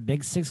they're a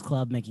Big 6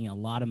 club making a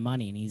lot of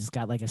money, and he's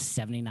got like a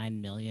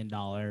 $79 million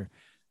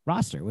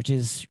roster, which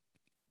is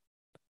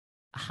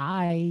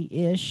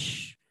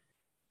high-ish,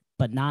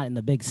 but not in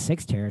the Big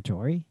 6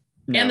 territory.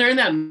 No. And they're in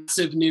that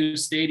massive new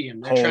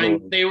stadium.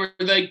 They were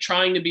like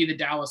trying to be the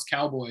Dallas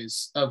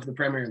Cowboys of the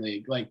Premier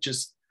League, like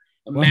just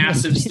a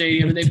massive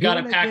stadium, and they've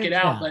got to pack it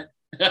out. But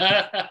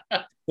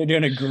they're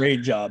doing a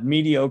great job.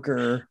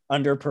 Mediocre,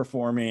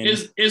 underperforming.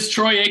 Is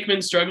Troy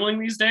Aikman struggling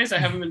these days? I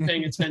haven't been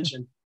paying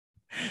attention.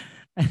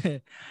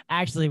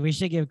 Actually, we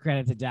should give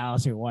credit to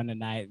Dallas, who won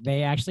tonight.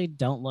 They actually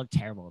don't look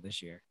terrible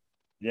this year.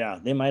 Yeah,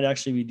 they might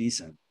actually be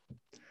decent.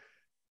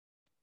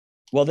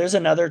 Well, there's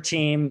another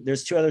team.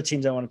 There's 2 other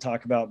teams I want to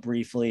talk about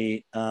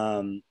briefly.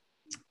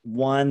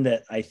 One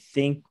that I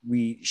think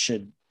we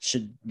should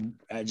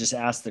just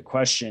ask the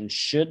question: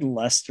 should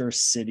Leicester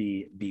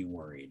City be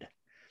worried?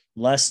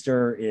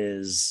 Leicester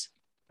is,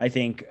 I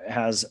think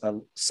has a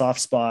soft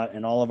spot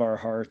in all of our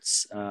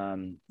hearts.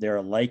 They're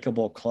a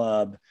likable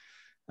club.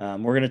 We're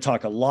going to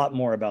talk a lot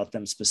more about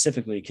them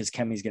specifically because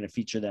Kemi's going to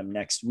feature them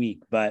next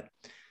week. But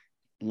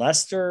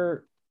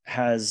Leicester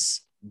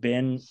has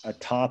been a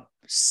top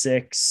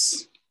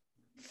 6,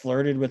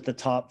 flirted with the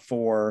top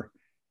 4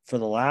 for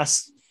the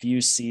last few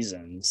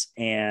seasons.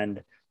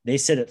 And they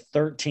sit at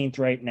 13th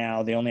right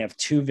now. They only have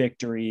 2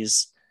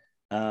 victories,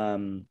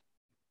 7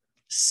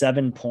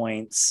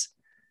 points.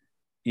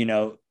 You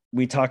know,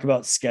 we talk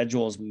about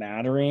schedules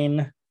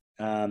mattering.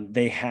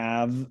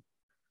 They've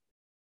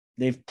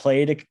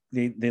played,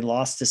 they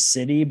lost to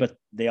City, but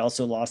they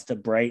also lost to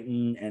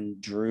Brighton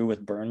and drew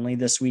with Burnley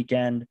this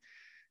weekend.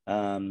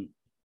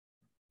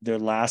 Their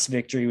last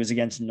victory was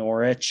against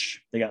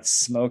Norwich. They got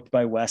smoked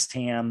by West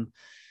Ham.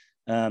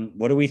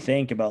 What do we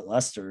think about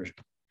Leicester?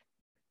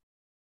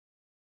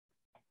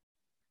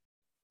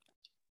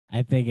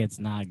 I think it's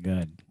not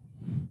good.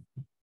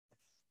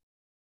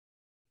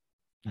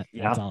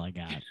 That's all I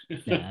got.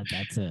 Yeah,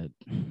 that's it.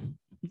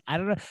 I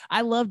don't know.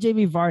 I love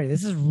Jamie Vardy.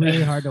 This is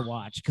really hard to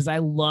watch because I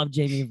love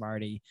Jamie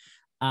Vardy.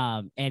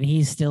 And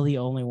he's still the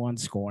only one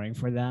scoring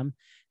for them.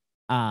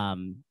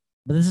 But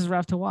this is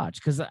rough to watch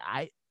because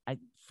I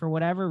for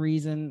whatever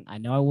reason, I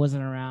know I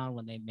wasn't around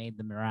when they made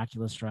the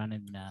miraculous run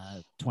in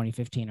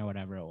 2015 or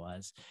whatever it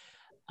was.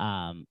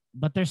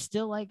 But they're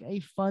still like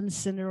a fun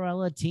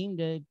Cinderella team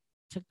to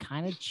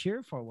kind of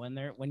cheer for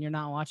when you're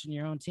not watching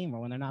your own team or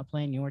when they're not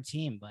playing your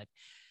team. But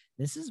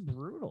this is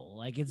brutal.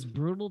 Like, it's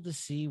brutal to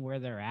see where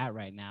they're at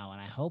right now.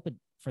 And I hope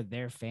for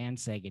their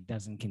fans' sake, it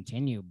doesn't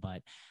continue,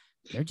 but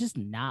they're just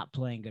not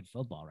playing good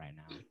football right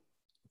now.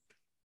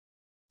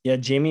 Yeah.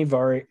 Jamie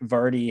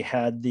Vardy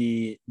had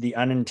the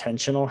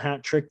unintentional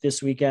hat trick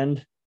this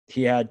weekend.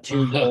 He had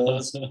 2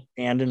 goals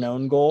and an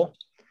own goal.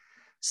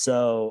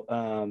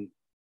 So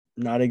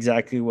not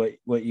exactly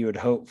what you would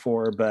hope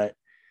for, but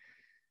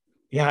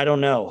yeah, I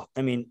don't know.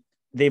 I mean,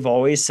 they've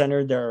always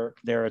centered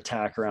their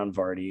attack around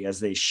Vardy, as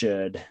they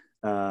should.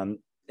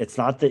 It's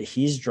not that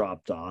he's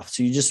dropped off.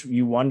 So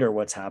you wonder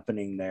what's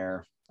happening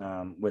there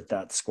with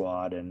that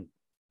squad. And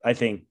I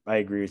think I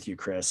agree with you,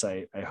 Chris.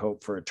 I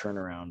hope for a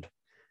turnaround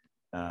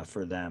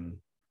for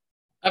them.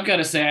 I've got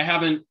to say, I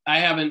haven't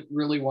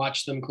really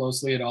watched them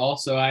closely at all.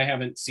 So I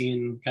haven't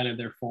seen kind of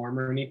their form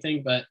or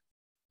anything, but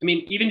I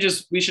mean,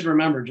 we should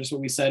remember just what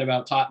we said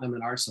about Tottenham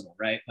and Arsenal,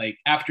 right? Like,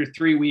 after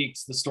 3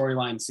 weeks, the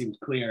storyline seemed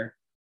clear.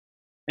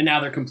 And now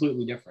they're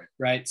completely different,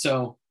 right?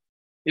 So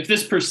if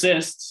this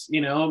persists,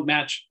 you know,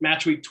 match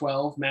week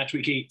 12, match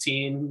week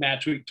 18,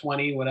 match week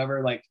 20,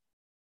 whatever, like,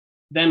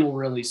 then we'll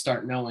really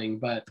start knowing.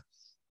 But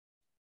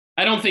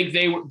I don't think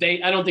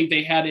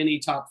they had any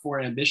top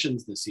 4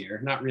 ambitions this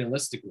year, not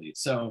realistically.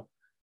 So,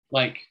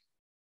 like,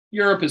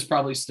 Europe is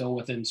probably still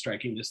within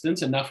striking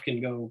distance. Enough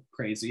can go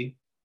crazy,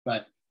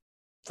 but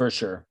for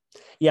sure.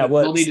 Yeah.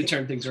 We'll need to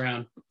turn things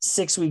around.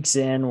 6 weeks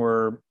in,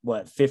 we're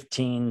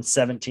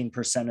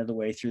 15-17% of the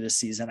way through the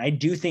season. I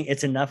do think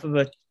it's enough of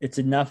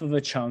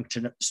a chunk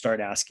to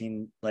start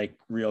asking like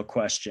real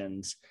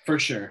questions. For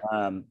sure.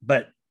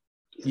 But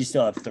you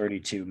still have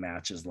 32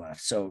 matches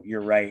left. So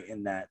you're right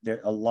in that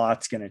a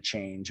lot's going to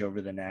change over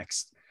the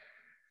next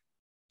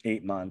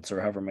 8 months or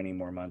however many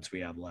more months we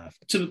have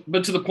left.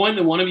 But to the point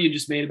that one of you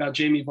just made about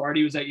Jamie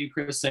Vardy, was that you,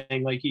 Chris,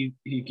 saying like he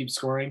keeps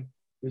scoring?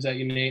 Was that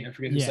you, Nate? I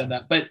forget who said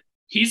that. But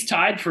he's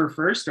tied for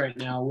first right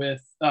now with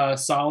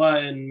Salah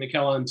and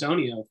Mikel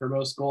Antonio for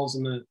most goals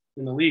in the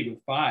league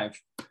with 5.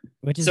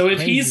 Which is so if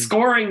crazy. he's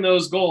scoring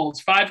those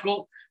goals, 5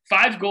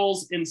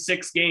 goals in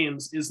 6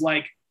 games is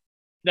like,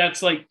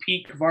 that's like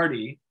peak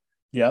Vardy.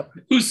 Yep.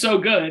 Who's so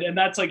good, and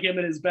that's like him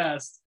at his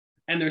best.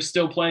 And they're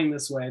still playing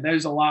this way.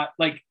 There's a lot,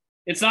 like,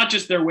 it's not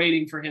just they're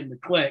waiting for him to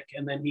click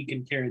and then he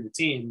can carry the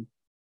team.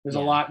 There's a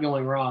lot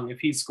going wrong if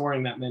he's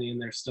scoring that many and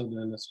they're still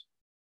doing this.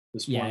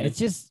 Yeah, play.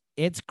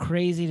 it's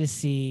crazy to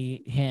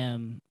see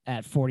him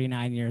at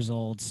 49 years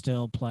old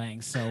still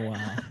playing so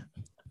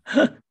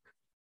well.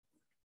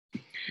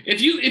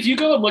 If you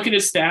go and look at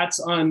his stats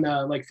on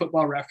like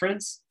Football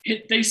Reference,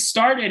 they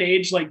start at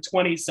age like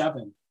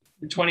 27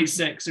 or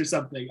 26 or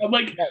something. I'm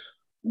like,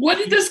 what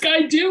did this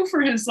guy do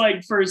for his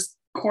like first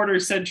quarter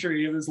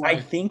century of his life?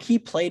 I think he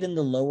played in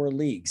the lower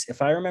leagues,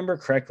 if I remember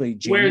correctly.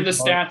 Where the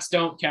stats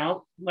don't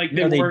count, like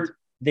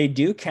they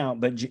do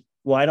count, but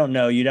well, I don't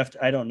know.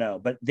 I don't know,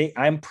 but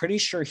I'm pretty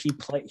sure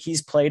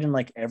he's played in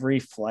like every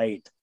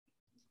flight.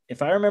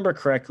 If I remember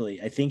correctly,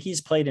 I think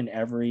he's played in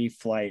every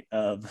flight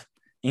of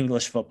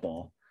English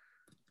football.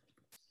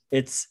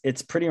 It's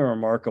pretty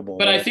remarkable.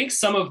 But I think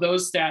some of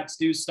those stats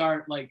do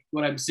start like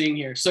what I'm seeing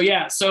here. So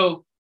yeah,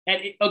 so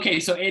at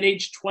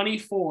age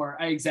 24,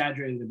 I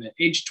exaggerated a bit.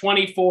 Age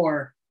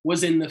 24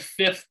 was in the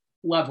 5th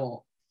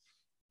level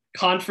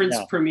conference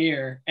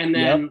premier, and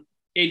then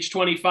age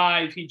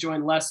 25 he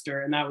joined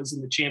Leicester, and that was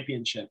in the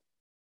championship.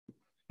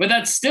 But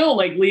that still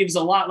like leaves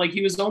a lot. Like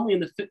he was in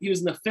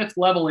the 5th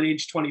level at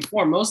age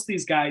 24. Most of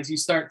these guys, you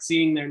start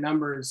seeing their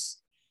numbers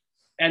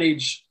at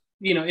age,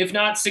 you know, if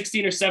not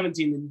 16 or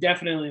 17, then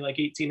definitely like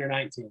 18 or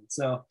 19.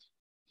 So,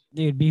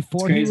 dude,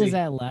 before he was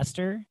at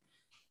Leicester,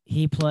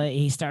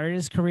 He started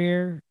his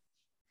career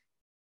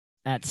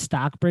at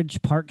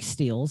Stockbridge Park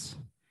Steels,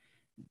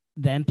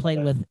 then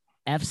played with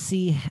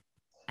FC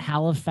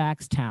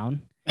Halifax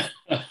Town,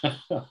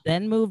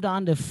 then moved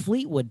on to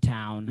Fleetwood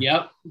Town.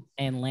 Yep.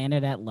 And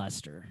landed at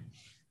Leicester.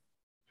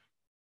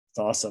 It's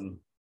awesome.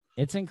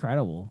 It's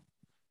incredible.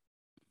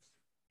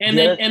 And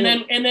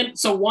then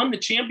so won the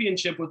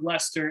championship with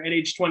Leicester at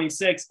age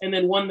 26, and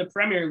then won the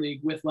Premier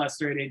League with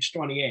Leicester at age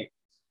 28.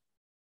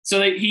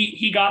 So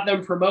he got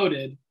them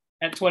promoted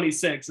at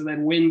 26 and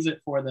then wins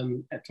it for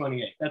them at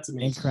 28. That's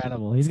amazing.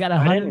 Incredible. He's got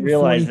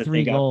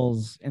 143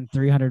 goals in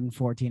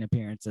 314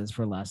 appearances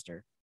for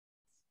Leicester.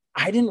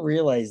 I didn't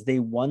realize they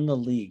won the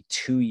league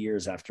 2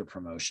 years after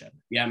promotion.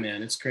 Yeah,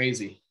 man, it's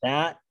crazy.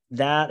 That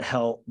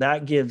helped.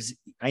 That gives.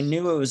 I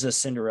knew it was a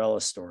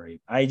Cinderella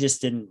story. I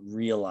just didn't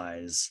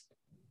realize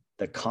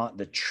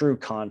the true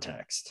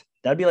context.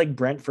 That'd be like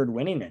Brentford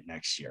winning it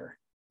next year.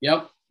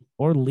 Yep.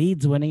 Or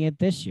Leeds winning it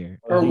this year.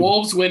 Or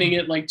Wolves winning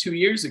it like 2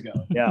 years ago.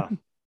 Yeah.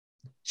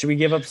 Should we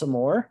give up some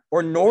more?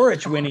 Or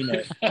Norwich winning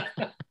it?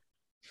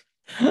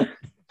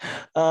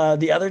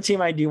 The other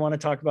team I do want to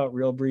talk about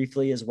real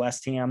briefly is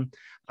West Ham.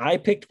 I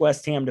picked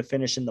West Ham to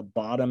finish in the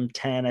bottom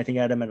 10. I think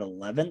I had them at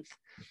 11th,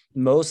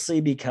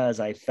 mostly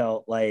because I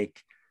felt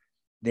like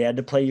they had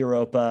to play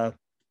Europa,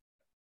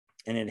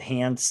 an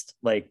enhanced,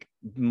 like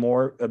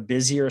a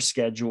busier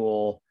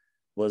schedule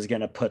was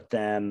going to put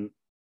them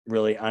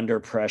really under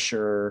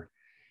pressure.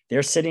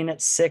 They're sitting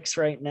at 6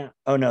 right now.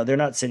 Oh no, they're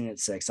not sitting at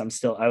 6.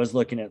 I was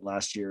looking at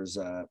last year's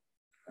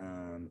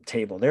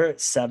table. They're at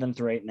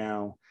 7th right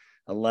now,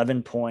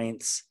 11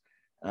 points.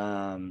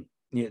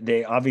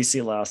 They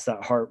obviously lost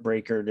that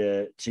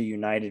heartbreaker to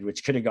United,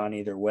 which could have gone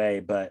either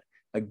way, but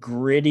a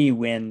gritty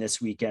win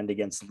this weekend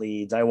against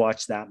Leeds. I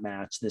watched that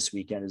match this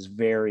weekend. Is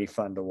very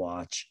fun to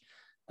watch.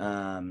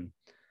 I'm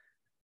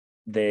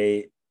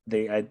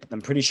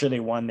pretty sure they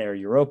won their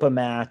Europa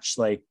match.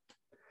 Like,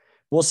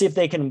 we'll see if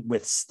they can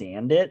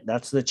withstand it.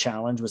 That's the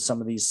challenge with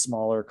some of these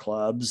smaller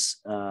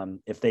clubs.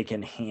 If they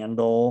can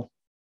handle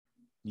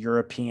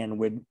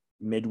European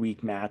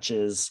midweek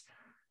matches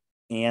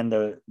and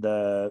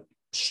the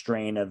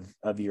strain of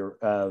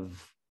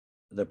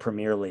the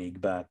Premier League,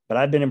 but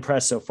I've been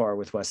impressed so far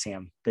with West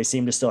Ham. They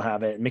seem to still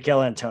have it.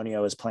 Mikel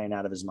Antonio is playing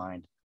out of his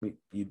mind.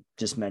 You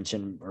just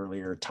mentioned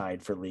earlier,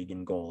 tied for league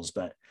in goals,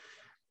 but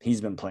he's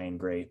been playing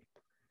great.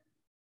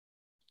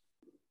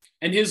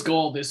 And his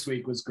goal this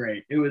week was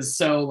great. It was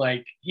so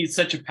like, he's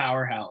such a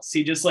powerhouse.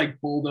 He just like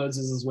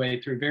bulldozes his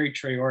way through, very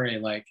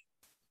Traore like.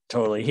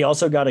 Totally. He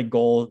also got a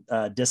goal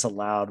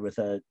disallowed with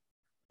a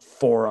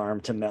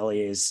forearm to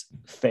Mellier's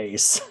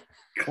face.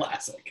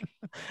 Classic.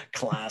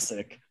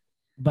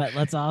 But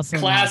let's also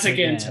classic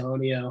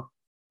Antonio.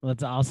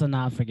 Let's also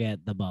not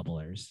forget the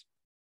bubblers.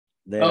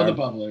 The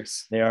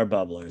bubblers. They are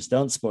bubblers.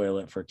 Don't spoil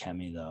it for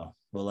Kemi though.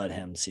 We'll let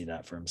him see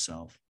that for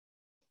himself.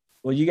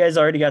 Well, you guys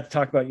already got to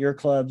talk about your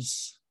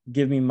clubs.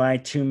 Give me my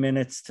 2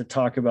 minutes to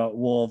talk about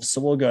Wolves.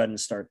 So we'll go ahead and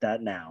start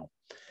that now.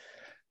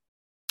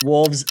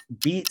 Wolves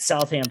beat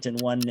Southampton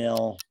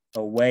 1-0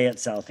 away at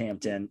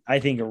Southampton. I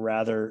think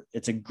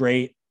it's a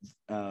great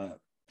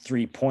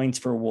 3 points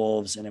for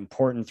Wolves, an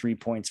important 3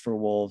 points for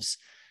Wolves.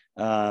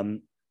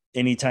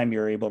 Anytime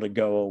you're able to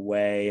go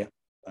away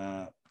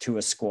to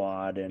a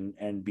squad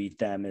and beat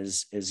them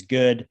is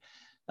good.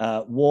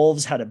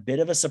 Wolves had a bit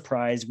of a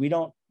surprise. We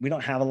don't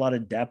have a lot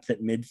of depth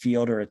at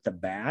midfield or at the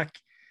back,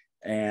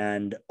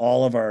 and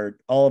all of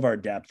our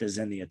depth is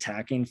in the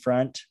attacking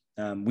front.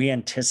 We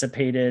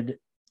anticipated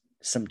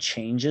some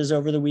changes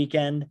over the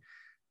weekend.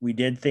 We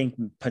did think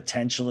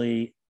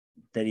potentially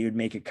that he would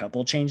make a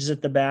couple changes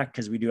at the back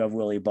because we do have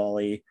Willy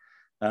Bolly,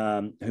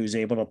 who's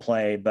able to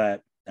play,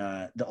 but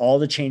all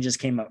the changes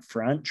came up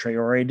front.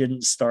 Traore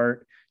didn't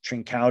start.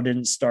 Trincao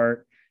didn't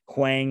start.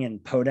 Hwang and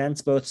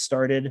Podence both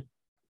started.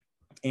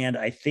 And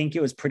I think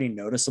it was pretty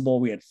noticeable.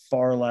 We had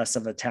far less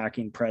of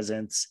attacking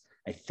presence.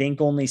 I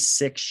think only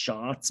 6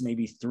 shots,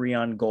 maybe 3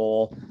 on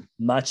goal,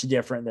 much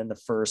different than the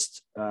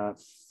first 4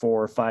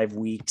 or 5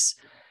 weeks.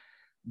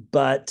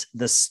 But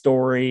the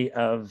story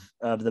of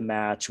the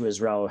match was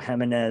Raul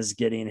Jimenez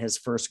getting his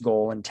first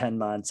goal in 10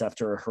 months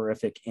after a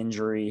horrific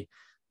injury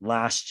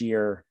last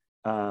year.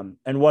 And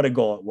what a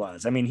goal it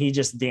was. I mean, he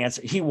just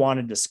danced. He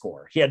wanted to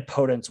score. He had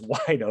Podence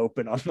wide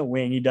open on the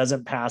wing. He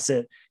doesn't pass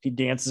it. He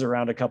dances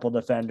around a couple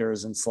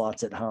defenders and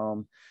slots it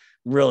home.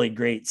 Really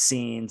great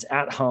scenes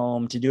at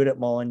home to do it at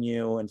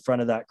Molineux in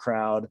front of that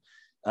crowd.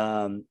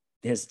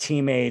 His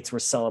teammates were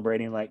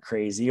celebrating like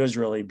crazy. It was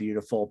really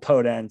beautiful.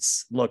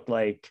 Podence looked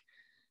like,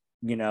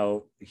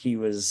 it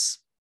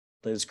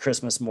was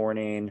Christmas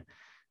morning.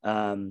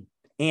 And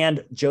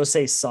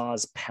Jose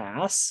Sa's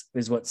pass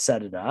is what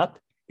set it up.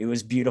 It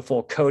was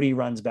beautiful. Cody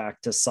runs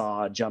back to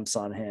Sa, jumps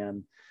on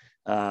him.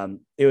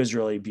 It was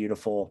really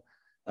beautiful.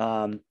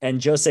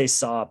 And Jose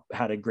Sa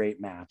had a great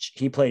match.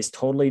 He plays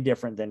totally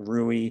different than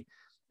Rui.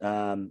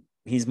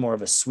 He's more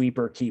of a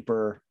sweeper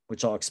keeper,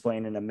 which I'll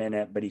explain in a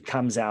minute, but he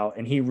comes out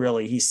and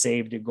he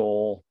saved a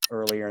goal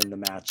earlier in the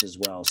match as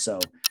well. So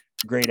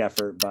great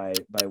effort by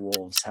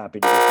Wolves. Happy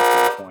to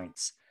get the 3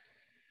 points.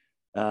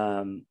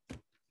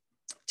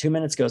 2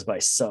 minutes goes by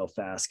so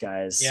fast,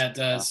 guys. Yeah, it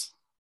does.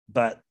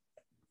 But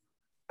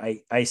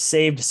I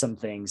saved some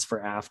things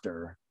for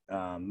after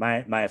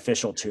my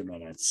official 2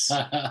 minutes.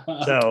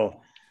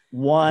 So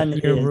one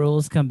Your is,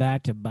 rules come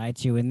back to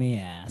bite you in the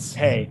ass.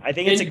 hey, I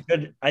think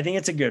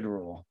it's a good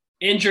rule.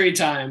 Injury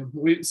time,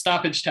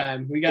 stoppage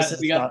time. We got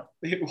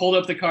hold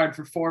up the card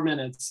for 4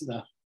 minutes.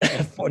 No.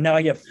 Now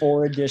I get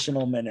 4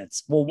 additional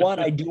minutes. Well, one,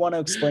 I do want to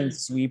explain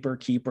sweeper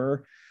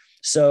keeper.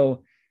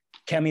 So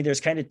Kemi,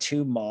 there's kind of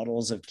 2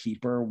 models of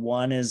keeper.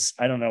 One is,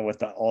 I don't know what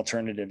the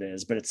alternative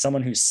is, but it's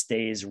someone who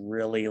stays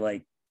really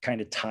like kind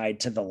of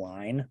tied to the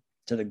line,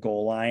 to the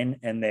goal line,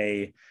 and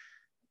they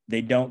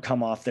don't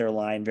come off their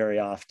line very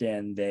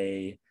often.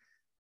 They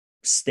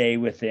stay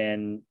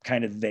within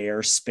kind of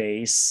their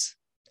space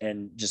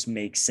and just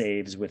make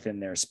saves within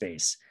their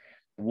space.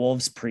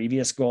 Wolves'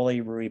 previous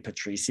goalie, Rui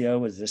Patricio,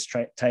 was this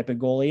type of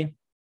goalie.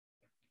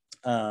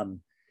 And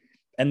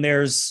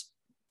there's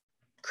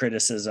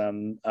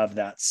criticism of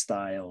that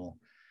style,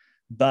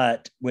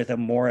 but with a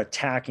more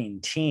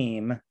attacking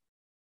team,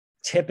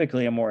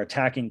 typically a more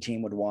attacking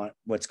team would want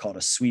what's called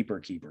a sweeper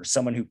keeper,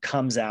 someone who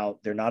comes out,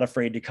 they're not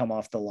afraid to come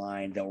off the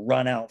line, they'll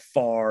run out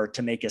far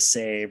to make a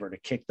save or to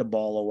kick the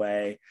ball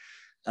away.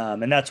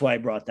 And that's why I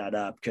brought that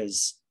up,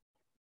 because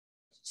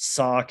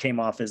Saw came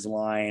off his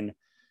line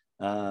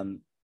to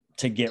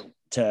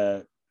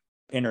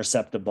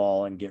intercept the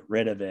ball and get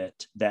rid of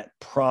it, that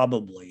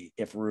probably,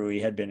 if Rui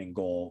had been in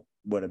goal,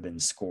 would have been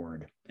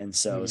scored. And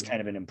so it was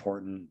kind of an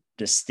important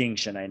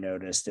distinction I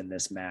noticed in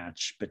this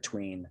match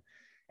between,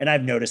 and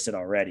I've noticed it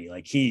already,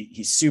 like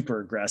he's super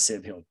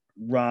aggressive. He'll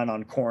run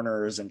on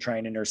corners and try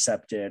and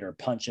intercept it or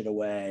punch it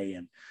away.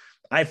 And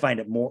I find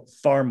it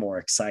far more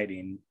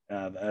exciting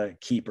of a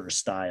keeper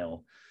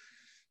style.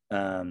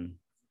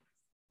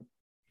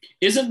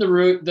 Isn't the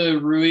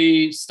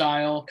Rui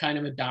style kind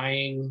of a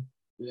dying,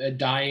 I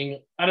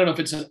don't know if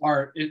it's an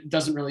art, it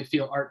doesn't really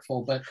feel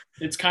artful, but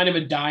it's kind of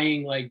a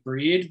dying like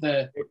breed.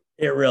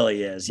 It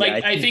really is.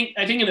 Like, yeah, I think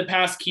in the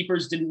past,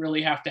 keepers didn't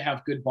really have to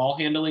have good ball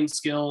handling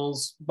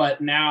skills,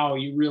 but now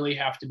you really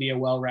have to be a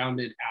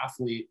well-rounded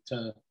athlete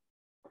to,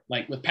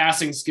 like, with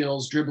passing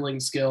skills, dribbling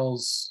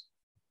skills,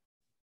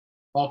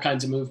 all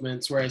kinds of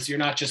movements. Whereas you're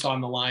not just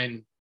on the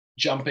line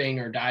jumping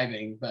or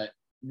diving, but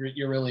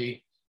you're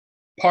really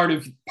part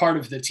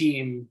of the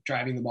team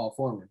driving the ball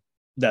forward.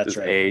 That's Does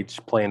right. age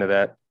play into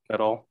that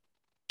at all?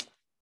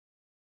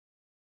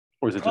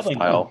 Or is it Probably just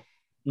style?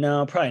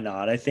 No, probably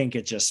not. I think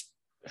it's just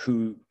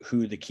who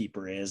the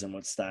keeper is and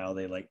what style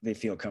they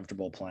feel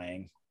comfortable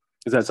playing.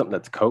 Is that something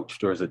that's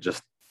coached, or is it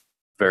just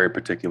very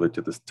particular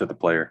to the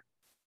player?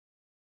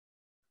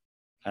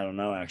 I don't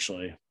know,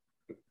 actually.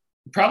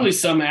 Probably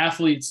some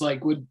athletes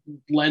like would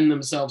lend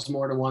themselves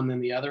more to one than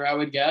the other, I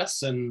would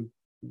guess. And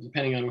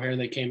depending on where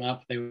they came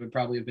up, they would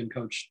probably have been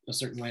coached a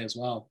certain way as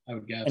well, I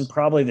would guess. And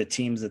probably the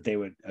teams that they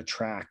would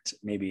attract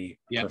maybe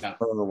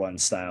prefer one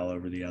style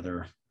over the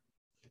other.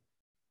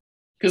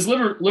 Because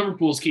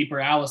Liverpool's keeper,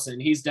 Alisson,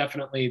 he's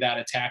definitely that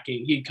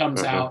attacking. He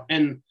comes out,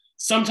 and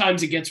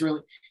sometimes it gets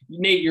really –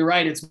 Nate, you're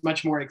right. It's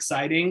much more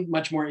exciting,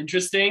 much more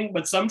interesting.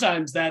 But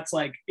sometimes that's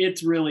like –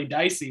 it's really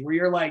dicey where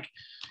you're like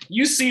 –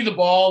 you see the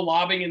ball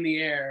lobbing in the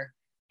air,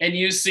 and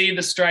you see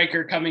the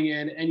striker coming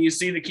in, and you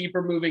see the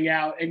keeper moving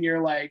out, and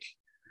you're like,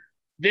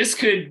 this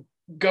could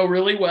go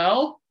really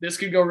well, this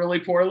could go really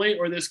poorly,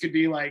 or this could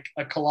be like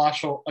a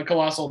colossal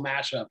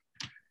mashup.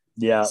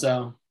 Yeah.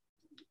 So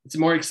it's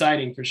more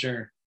exciting for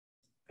sure.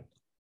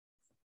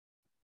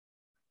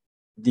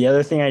 The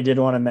other thing I did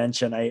want to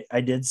mention,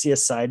 I did see a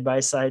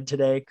side-by-side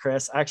today,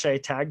 Chris. Actually, I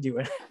tagged you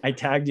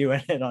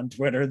in it on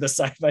Twitter. The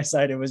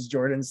side-by-side, it was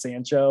Jordan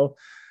Sancho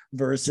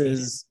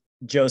versus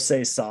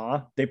Jose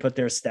Sa. They put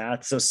their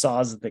stats. So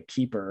Sa's the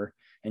keeper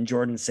and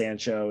Jordan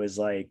Sancho is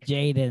like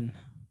Jadon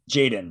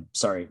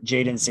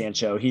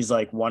Sancho. He's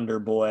like Wonder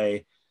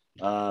Boy.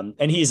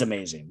 And he's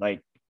amazing.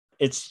 Like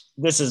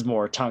this is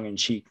more tongue in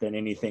cheek than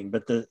anything,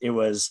 but it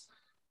was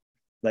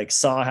like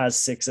Sa has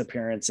 6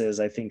 appearances.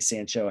 I think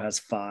Sancho has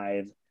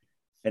 5,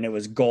 and it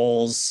was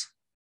goals.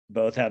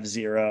 Both have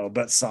 0,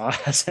 but Sa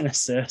has an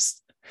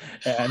assist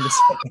and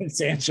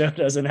Sancho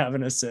doesn't have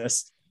an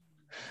assist.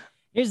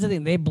 Here's the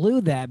thing. They blew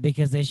that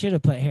because they should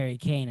have put Harry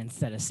Kane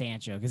instead of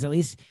Sancho, because at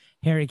least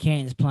Harry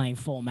Kane is playing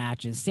full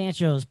matches.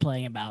 Sancho is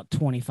playing about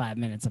 25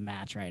 minutes a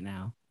match right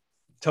now.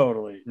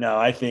 Totally. No,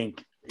 I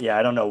think,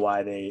 I don't know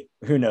why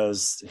who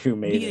knows who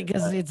made it.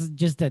 Because it's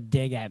just a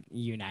dig at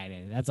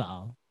United. That's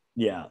all.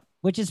 Yeah.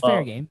 Which is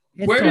fair game.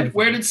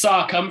 Where did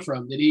Sa come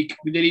from? Did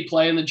he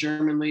play in the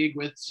German league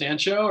with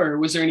Sancho, or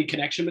was there any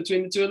connection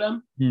between the two of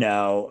them?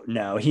 No.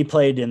 He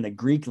played in the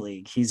Greek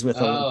league. He's with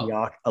he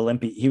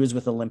was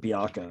with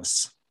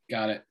Olympiacos.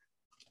 Got it.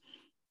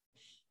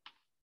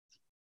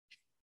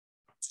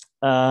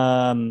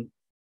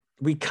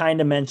 We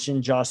kind of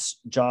mentioned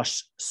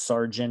Josh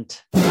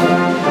Sargent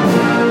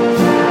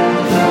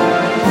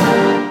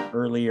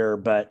earlier,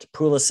 but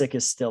Pulisic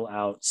is still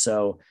out.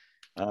 So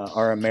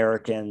our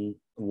American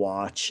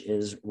watch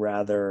is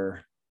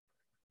rather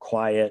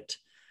quiet.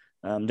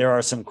 There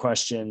are some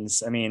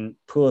questions. I mean,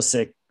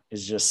 Pulisic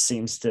just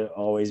seems to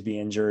always be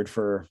injured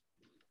for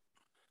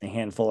a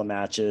handful of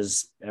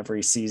matches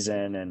every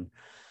season. And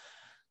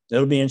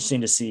it'll be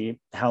interesting to see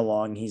how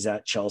long he's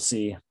at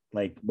Chelsea,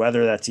 like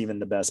whether that's even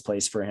the best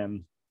place for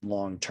him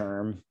long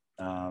term.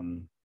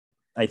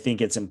 I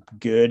think it's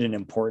good and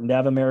important to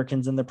have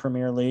Americans in the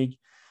Premier League.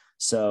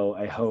 So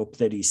I hope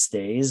that he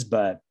stays,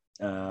 but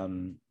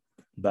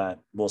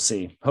we'll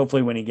see.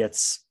 Hopefully when he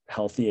gets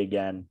healthy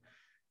again,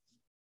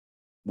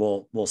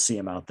 we'll see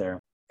him out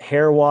there.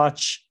 Hair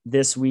watch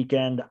this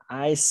weekend.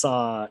 I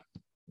saw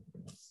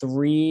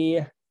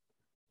 3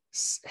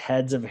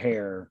 heads of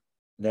hair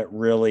that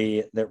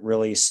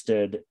really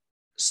stood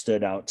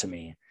out to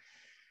me.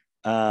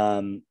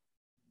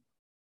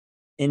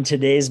 In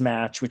today's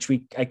match, which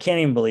I can't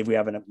even believe we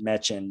haven't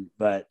mentioned,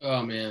 but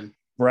oh man,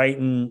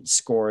 Brighton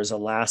scores a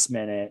last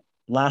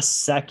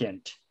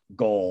second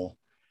goal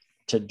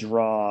to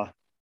draw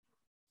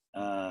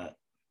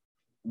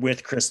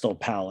with Crystal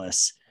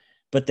Palace.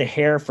 But the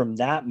hair from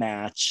that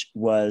match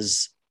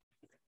was,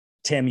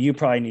 Tim, you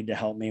probably need to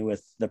help me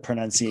with the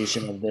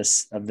pronunciation of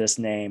this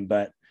name,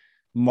 but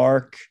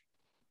Mark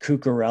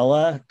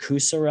Cucurella.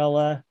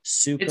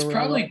 It's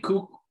probably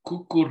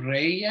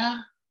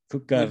Cucurella.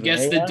 I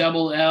guess the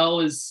double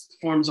L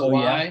forms a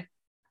Y.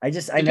 Yeah.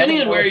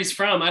 Depending on where he's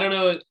from, I don't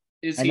know.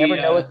 I never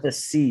know what the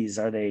C's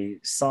are. They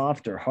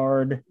soft or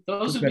hard?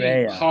 Those would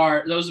be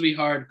hard.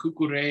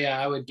 Cucurella,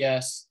 I would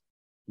guess.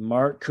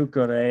 Mark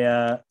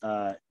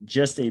Cucurella,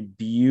 just a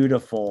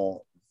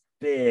beautiful,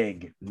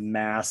 big,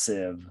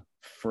 massive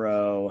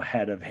fro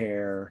head of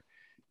hair.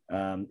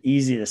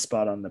 Easy to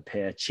spot on the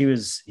pitch. It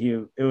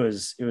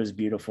was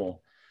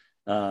beautiful.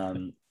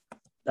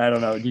 I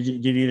don't know.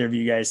 Did either of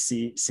you guys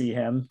see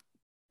him?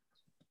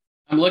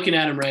 I'm looking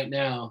at him right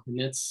now, and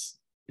it's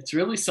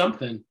really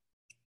something.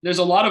 There's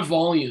a lot of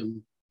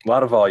volume.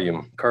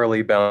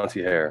 Curly,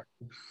 bouncy hair.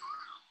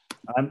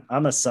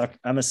 I'm a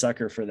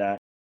sucker for that.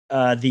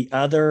 The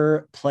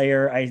other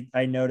player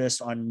I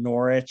noticed on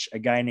Norwich, a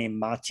guy named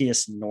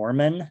Matthias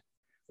Norman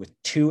with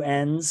 2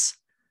 N's.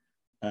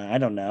 I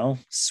don't know,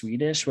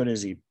 Swedish. What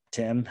is he?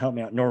 Tim, help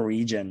me out.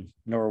 Norwegian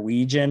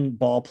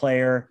ball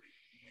player.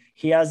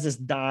 He has this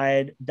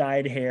dyed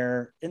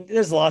hair, and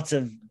there's lots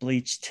of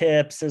bleached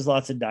tips. There's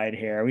lots of dyed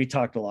hair. We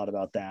talked a lot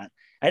about that.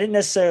 I didn't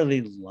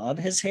necessarily love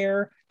his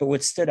hair, but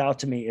what stood out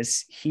to me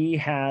is he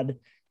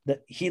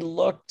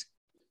looked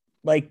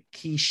like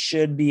he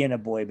should be in a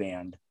boy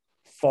band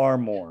far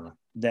more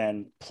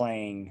than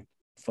playing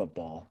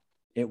football.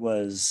 It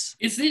was.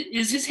 Is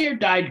his hair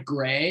dyed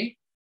gray?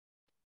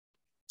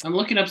 I'm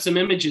looking up some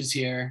images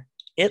here.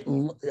 It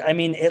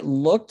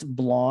looked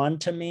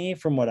blonde to me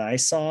from what I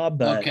saw,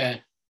 but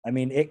okay. I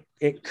mean,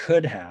 it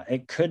could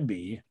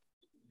be.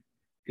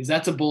 Because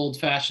that's a bold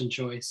fashion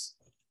choice.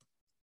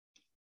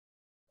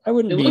 I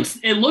wouldn't be.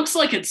 It looks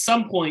like at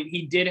some point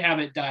he did have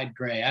it dyed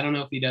gray. I don't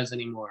know if he does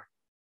anymore.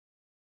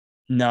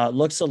 No, it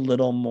looks a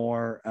little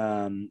more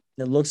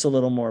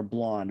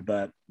blonde,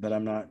 but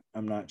I'm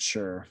not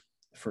sure.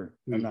 I'm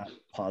not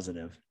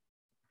positive.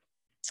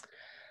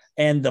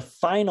 And the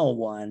final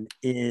one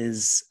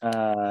is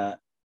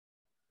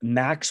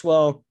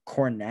Maxwell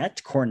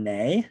Cornet.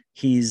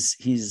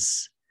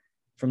 He's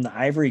from the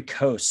Ivory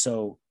Coast.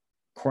 So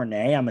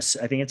Cornet,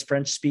 I think it's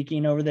French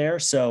speaking over there.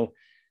 So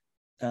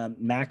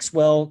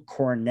Maxwell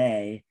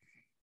Cornet.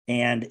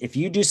 And if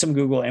you do some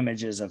Google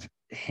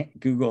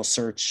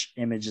search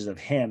images of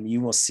him,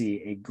 you will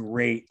see a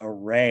great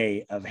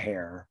array of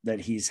hair that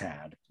he's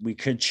had. We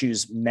could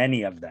choose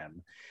many of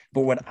them.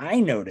 But what I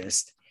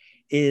noticed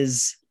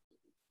is,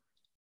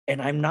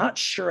 and I'm not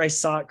sure I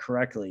saw it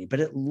correctly, but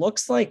it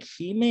looks like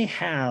he may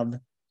have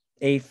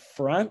a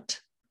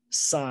front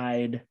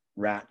side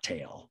rat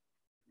tail.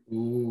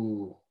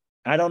 Ooh.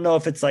 I don't know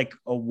if it's like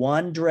a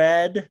one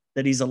dread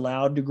that he's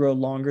allowed to grow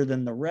longer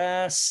than the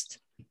rest.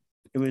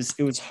 It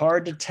was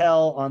hard to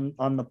tell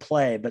on the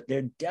play, but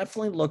there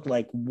definitely looked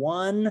like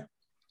one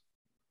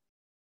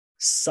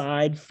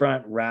side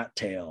front rat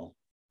tail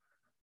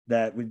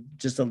that would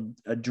just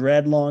a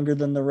dread longer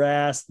than the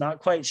rest. Not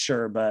quite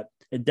sure, but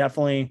it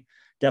definitely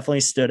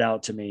stood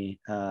out to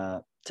me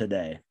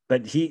today.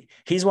 But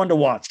he's one to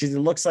watch because it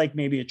looks like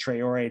maybe a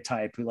Traore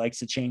type who likes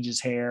to change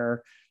his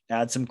hair,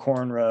 add some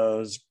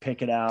cornrows,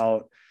 pick it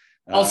out.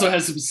 Also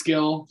has some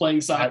skill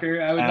playing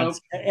soccer, I would hope.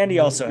 And he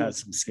also has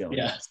some skill.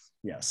 Yeah.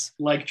 Yes.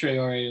 Like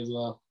Traore as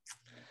well.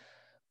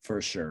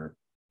 For sure.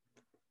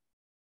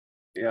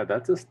 Yeah,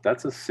 that's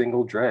a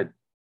single dread.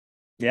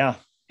 Yeah.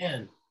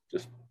 Man.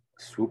 Just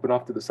swooping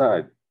off to the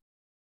side.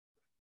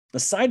 The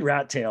side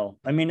rat tail.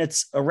 I mean,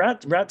 it's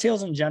rat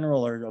tails in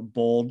general are a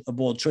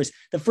bold choice.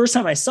 The first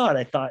time I saw it,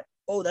 I thought,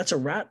 oh, that's a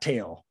rat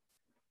tail.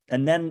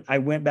 And then I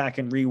went back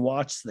and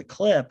rewatched the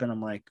clip and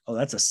I'm like, oh,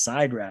 that's a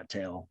side rat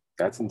tail.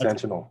 That's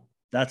intentional.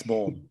 That's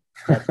bold.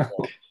 That's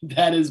bold.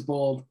 That is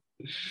bold.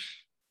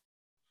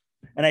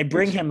 And I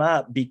bring him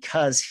up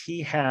because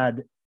he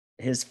had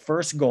his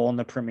first goal in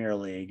the Premier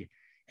League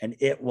and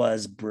it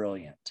was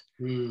brilliant.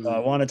 So I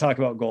want to talk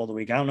about goal of the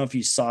week. I don't know if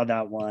you saw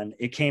that one.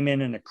 It came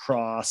in a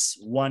cross,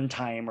 one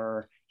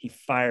timer. He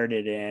fired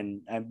it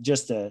in.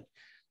 Just a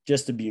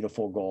just a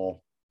beautiful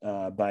goal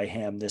by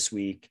him this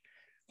week.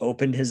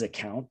 Opened his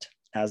account,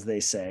 as they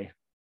say.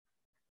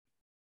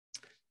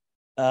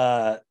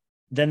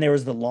 Then there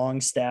was the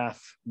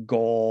Longstaff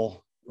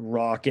goal,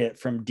 rocket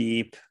from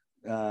deep.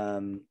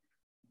 Ben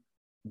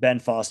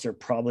Foster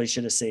probably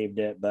should have saved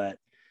it, but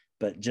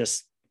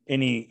just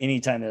any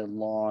time a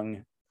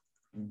long,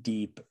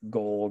 deep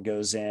goal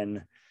goes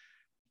in,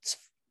 it's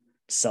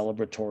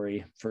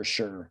celebratory for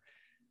sure.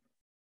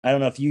 I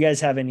don't know if you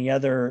guys have any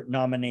other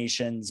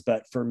nominations,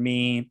 but for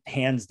me,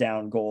 hands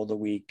down goal of the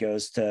week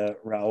goes to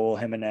Raul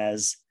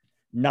Jimenez.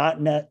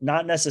 Not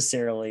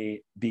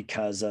necessarily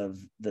because of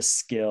the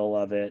skill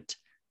of it,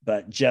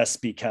 but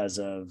just because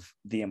of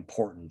the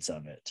importance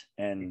of it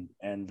and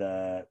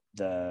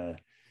the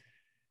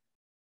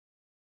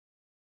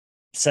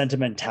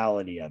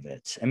sentimentality of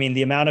it. I mean,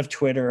 the amount of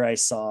Twitter I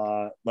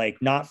saw, like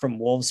not from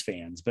Wolves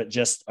fans, but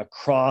just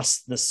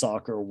across the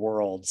soccer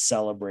world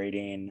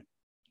celebrating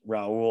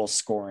Raul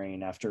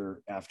scoring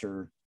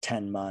after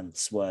 10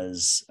 months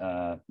was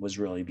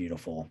really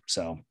beautiful.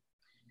 So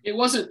it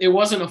wasn't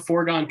a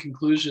foregone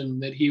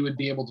conclusion that he would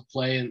be able to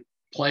play in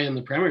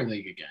the Premier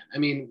League again. I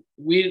mean,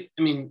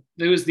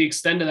 there was the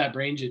extent of that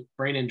brain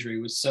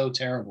injury was so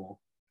terrible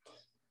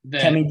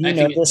that Kemi, do you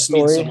know this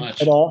story so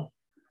much. at all?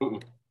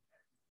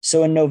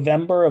 So in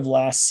November of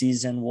last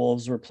season,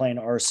 Wolves were playing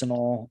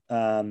Arsenal.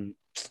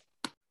 Raul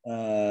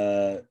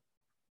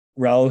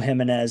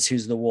Jimenez,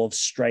 who's the Wolves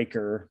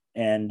striker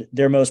and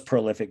their most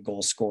prolific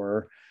goal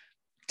scorer,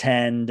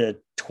 10 to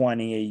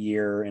 20 a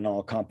year in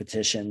all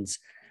competitions,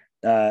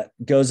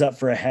 goes up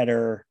for a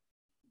header,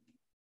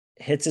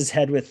 hits his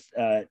head with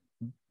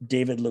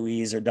David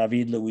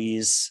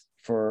Luiz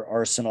for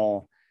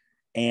Arsenal,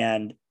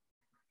 and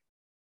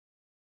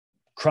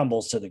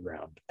crumbles to the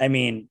ground. I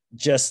mean,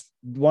 just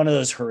one of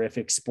those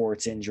horrific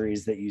sports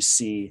injuries that you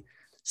see.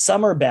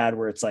 Some are bad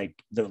where it's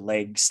like the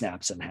leg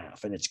snaps in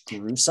half and it's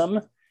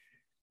gruesome,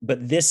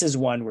 but this is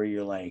one where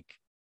you're like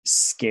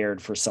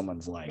scared for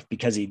someone's life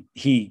because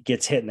he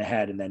gets hit in the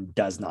head and then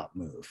does not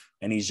move,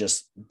 and he's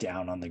just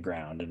down on the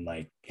ground, and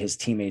like his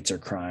teammates are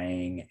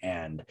crying,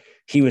 and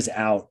he was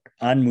out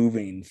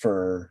unmoving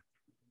for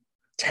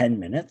 10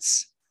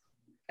 minutes.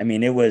 I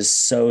mean, it was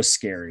so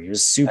scary. It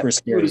was super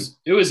scary.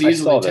 It was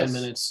easily 10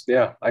 minutes.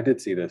 Yeah, I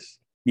did see this.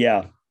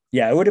 Yeah.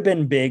 It would have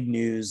been big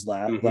news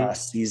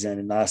last season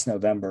and last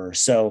November.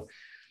 So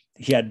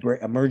he had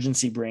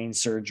emergency brain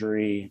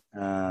surgery.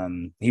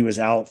 He was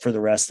out for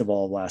the rest of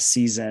all last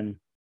season.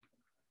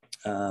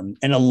 And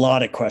a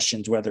lot of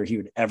questions whether he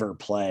would ever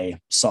play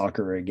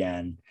soccer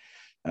again.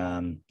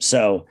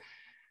 So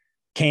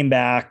came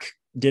back,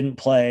 didn't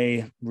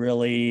play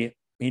really.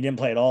 He didn't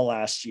play at all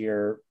last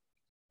year.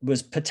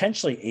 Was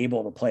potentially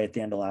able to play at the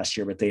end of last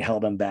year, but they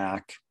held him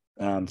back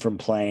from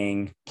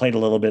playing. Played a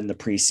little bit in the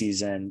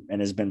preseason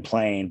and has been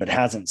playing, but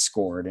hasn't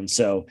scored. And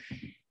so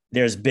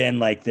there's been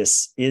like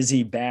this, is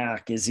he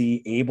back? Is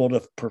he able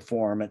to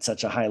perform at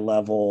such a high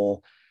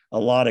level? A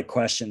lot of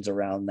questions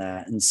around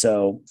that. And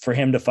so for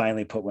him to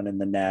finally put one in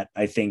the net,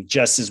 I think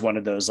just is one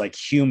of those like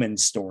human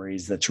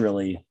stories that's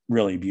really,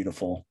 really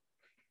beautiful.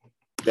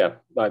 Yeah.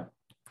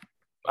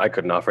 I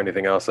couldn't offer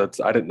anything else. I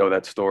didn't know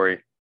that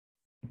story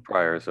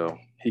prior, so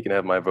he can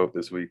have my vote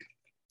this week.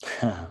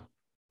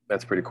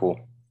 That's pretty cool.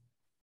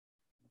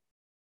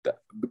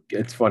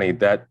 It's funny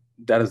that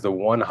is the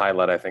one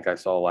highlight I think I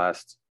saw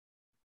last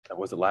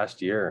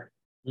year.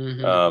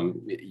 Mm-hmm.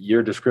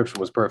 Your description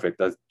was perfect.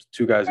 That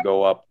two guys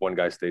go up, one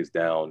guy stays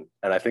down,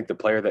 and I think the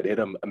player that hit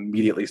him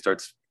immediately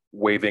starts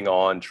waving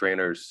on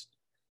trainers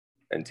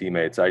and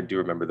teammates. I do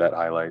remember that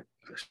highlight.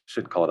 I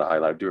shouldn't call it a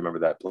highlight. I do remember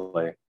that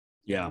play.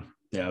 Yeah,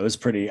 it was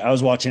pretty. I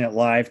was watching it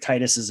live.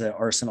 Titus is an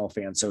Arsenal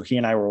fan, so he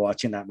and I were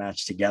watching that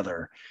match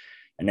together,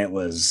 and it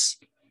was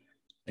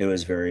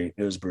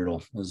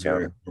brutal. It was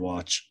very hard to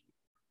watch.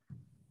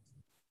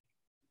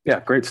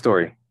 Yeah, great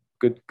story.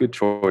 Good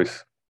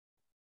choice.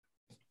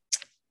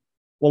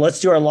 Well,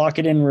 let's do our lock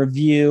it in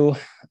review.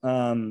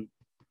 The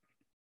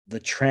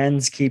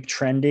trends keep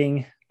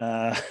trending.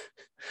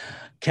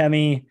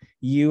 Kemi,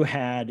 you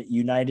had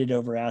United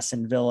over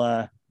Aston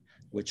Villa,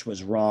 which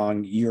was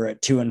wrong. You're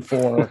at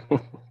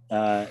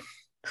 2-4.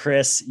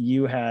 Chris,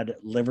 you had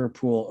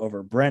Liverpool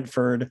over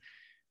Brentford,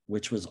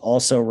 which was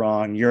also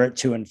wrong. You're at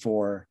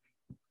 2-4.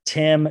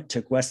 Tim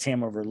took West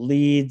Ham over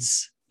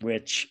Leeds,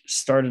 which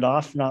started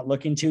off not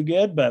looking too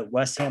good, but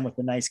West Ham with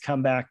a nice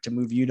comeback to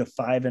move you to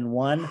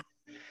 5-1.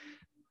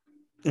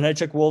 And I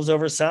took Wolves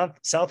over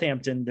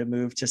Southampton to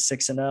move to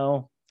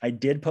 6-0. I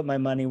did put my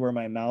money where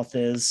my mouth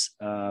is.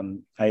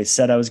 I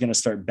said I was going to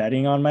start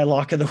betting on my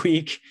lock of the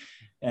week,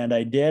 and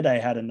I did. I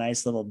had a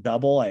nice little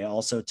double. I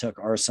also took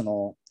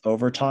Arsenal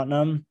over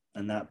Tottenham,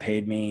 and that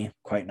paid me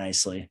quite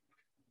nicely.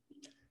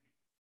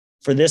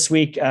 For this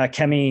week,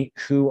 Kemi,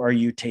 who are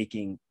you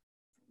taking?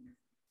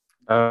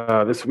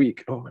 This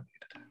week.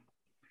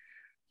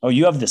 Oh,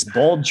 you have this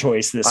bold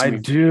choice this week. I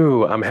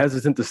do. I'm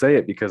hesitant to say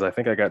it because I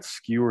think I got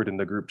skewered in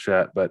the group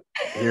chat, but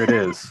here it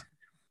is.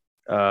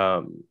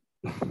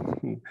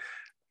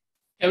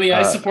 I mean,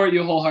 I support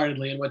you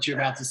wholeheartedly in what you're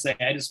about to say.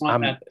 I just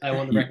want I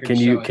want the record to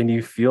show it. Can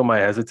you feel my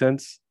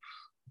hesitance?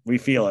 We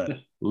feel it.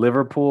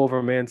 Liverpool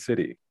over Man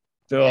City.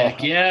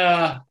 Heck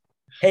yeah.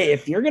 Hey,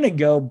 if you're going to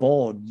go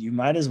bold, you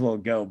might as well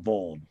go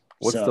bold.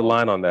 What's the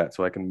line on that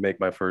so I can make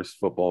my first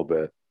football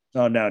bet?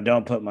 Oh, no,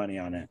 don't put money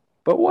on it.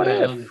 But what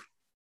if?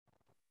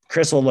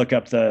 Chris will look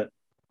up the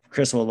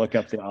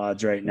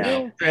odds right now.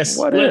 Yeah. Chris,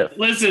 what if?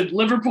 Listen,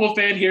 Liverpool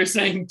fan here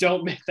saying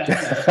don't make that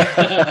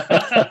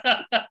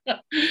bet.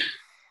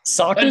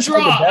 Soccer's a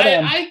draw. hard to bet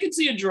on. I could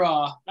see a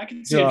draw. A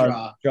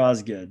draw.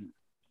 Draw's good.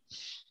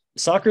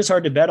 Soccer's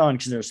hard to bet on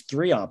because there's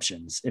 3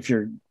 options if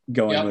you're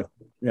going with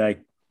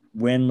like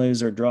win,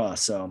 lose, or draw.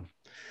 So,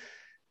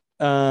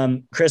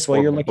 Chris,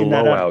 while you're looking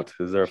that up,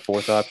 is there a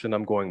 4th option?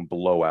 I'm going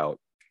blowout.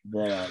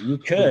 Blowout. You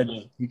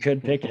could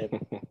pick it.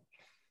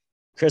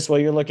 Chris, while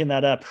you're looking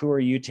that up, who are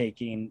you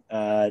taking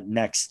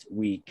next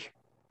week?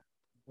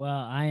 Well,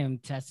 I am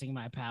testing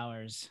my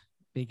powers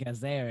because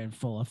they are in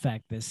full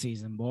effect this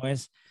season,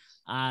 boys.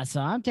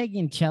 So I'm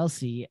taking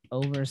Chelsea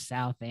over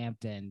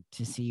Southampton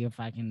to see if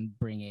I can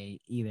bring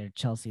either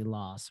Chelsea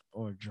loss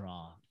or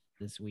draw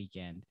this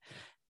weekend.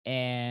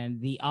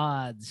 And the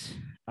odds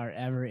are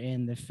ever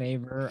in the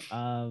favor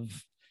of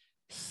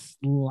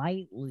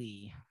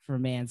slightly for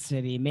Man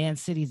City. Man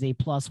City's a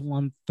plus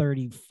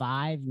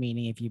 135,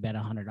 meaning if you bet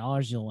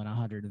 $100, you'll win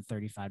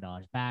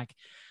 $135 back.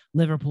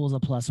 Liverpool's a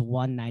plus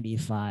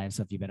 195.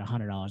 So if you bet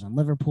 $100 on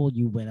Liverpool,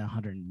 you win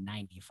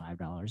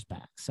 $195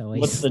 back. So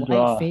what's the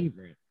draw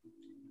favorite.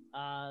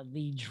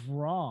 The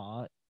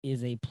draw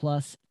is a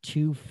plus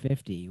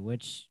 250,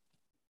 which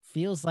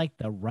feels like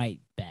the right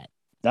bet.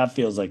 That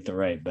feels like the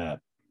right bet.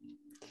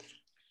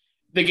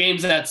 The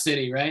game's at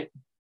City, right?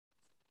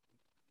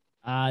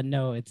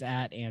 No, it's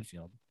at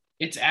Anfield.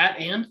 It's at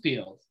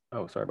Anfield.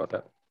 Oh, sorry about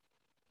that.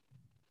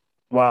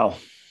 Wow.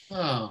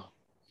 Oh,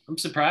 I'm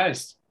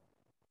surprised.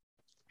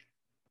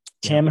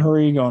 Tim, who are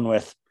you going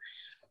with?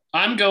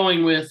 I'm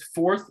going with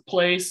 4th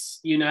place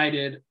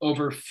United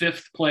over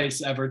 5th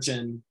place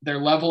Everton. They're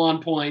level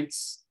on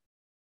points.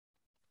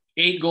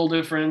 8 goal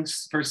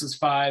difference versus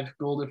 5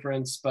 goal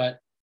difference, but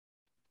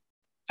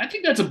I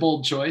think that's a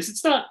bold choice.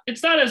 It's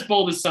not as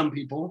bold as some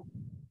people,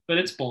 but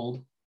it's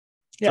bold.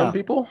 Yeah. Some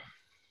people.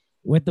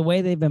 With the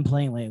way they've been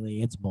playing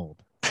lately, it's bold.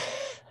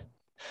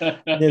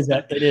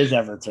 It is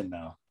Everton,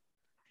 though.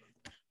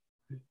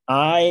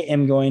 I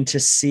am going to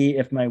see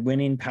if my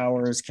winning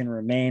powers can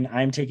remain.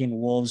 I'm taking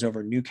Wolves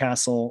over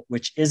Newcastle,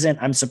 which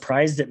I'm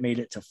surprised it made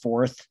it to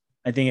 4th.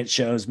 I think it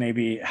shows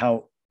maybe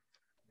how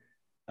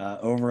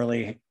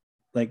overly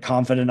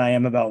confident I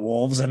am about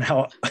Wolves and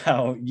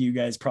how you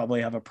guys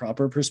probably have a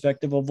proper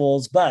perspective of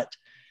Wolves, but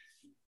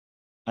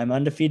I'm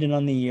undefeated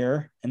on the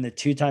year. And the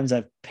 2 times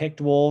I've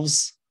picked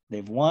Wolves,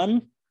 they've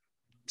won.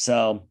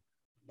 So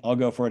I'll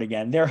go for it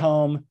again. They're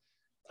home.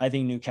 I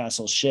think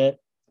Newcastle's shit.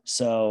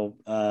 So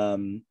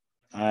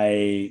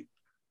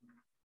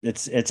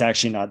it's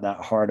actually not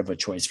that hard of a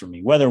choice for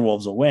me. Whether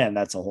Wolves will win,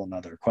 that's a whole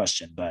nother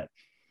question, but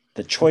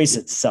the choice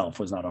itself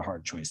was not a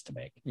hard choice to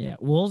make. Yeah.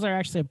 Wolves are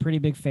actually a pretty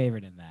big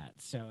favorite in that.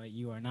 So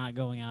you are not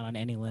going out on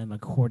any limb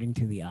according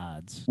to the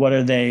odds. What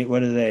are they?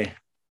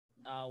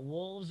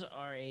 Wolves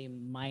are a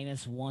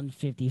minus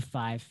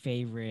 155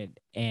 favorite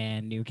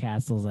and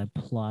Newcastle's a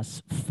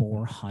plus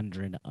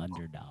 400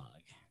 underdog.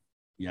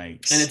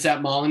 Yikes. And it's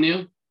at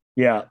Molineux?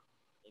 Yeah.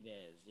 It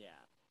is, yeah.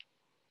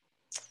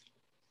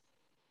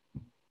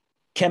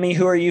 Kemi,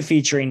 who are you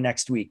featuring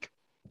next week?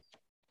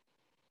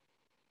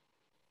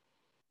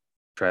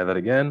 Try that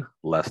again.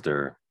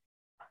 Leicester.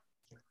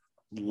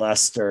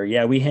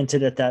 Yeah, we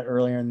hinted at that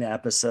earlier in the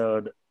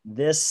episode.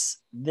 This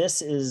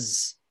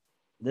is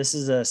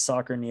a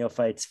Soccer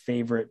Neophytes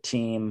favorite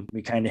team.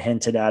 We kind of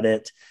hinted at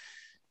it.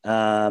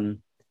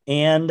 And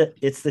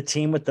it's the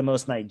team with the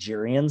most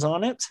Nigerians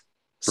on it.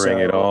 Bring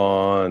it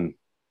on.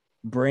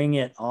 Bring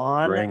it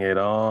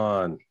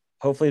on.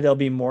 Hopefully they'll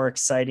be more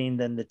exciting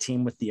than the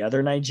team with the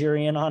other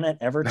Nigerian on it,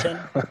 Everton.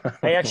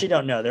 I actually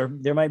don't know.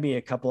 There might be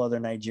a couple other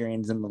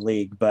Nigerians in the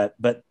league, but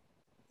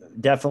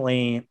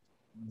definitely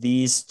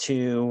these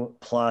 2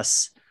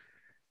 plus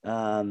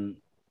I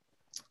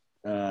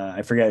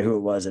forget who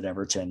it was at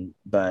Everton,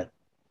 but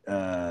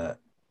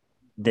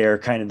they're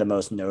kind of the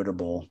most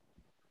notable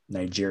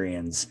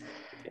Nigerians.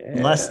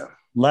 Yeah.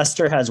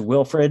 Leicester has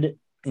Wilfred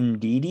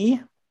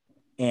Ndidi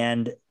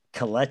and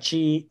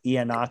Kelechi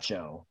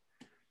Iheanacho.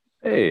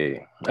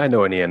 Hey, I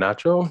know an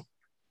Iheanacho.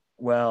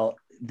 Well,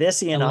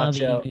 this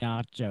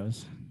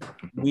Iheanachos.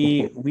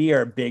 we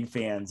are big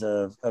fans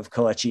of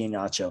Kelechi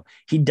Iheanacho.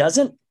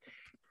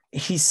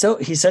 He's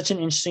such an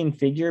interesting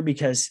figure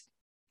because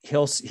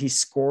he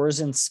scores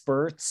in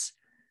spurts.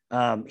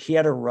 He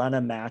had a run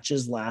of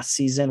matches last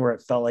season where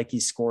it felt like he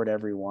scored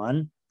every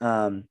one.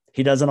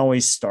 He doesn't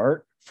always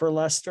start for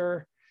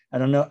Leicester. I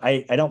don't know.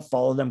 I don't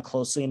follow them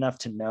closely enough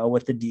to know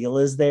what the deal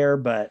is there,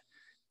 but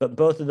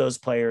both of those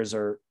players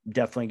are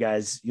definitely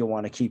guys you'll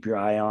want to keep your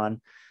eye on.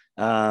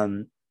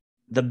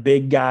 The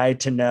big guy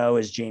to know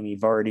is Jamie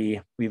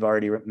Vardy. We've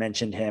already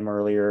mentioned him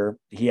earlier.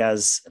 He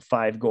has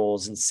 5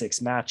 goals in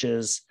 6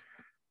 matches.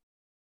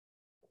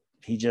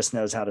 He just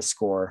knows how to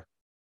score.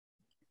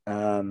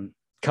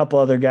 Couple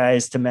other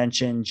guys to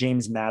mention: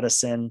 James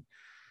Madison,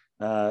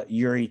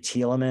 Yuri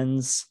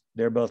Tielemans.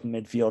 They're both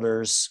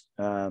midfielders.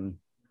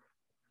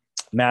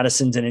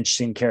 Madison's an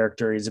interesting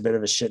character. He's a bit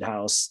of a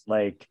shithouse.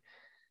 Like,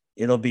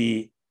 it'll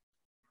be,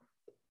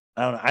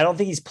 I don't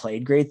think he's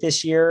played great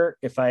this year.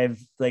 If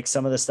I've like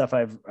some of the stuff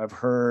I've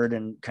heard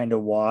and kind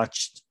of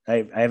watched,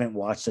 I haven't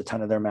watched a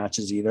ton of their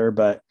matches either,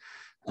 but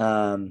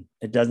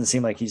it doesn't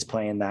seem like he's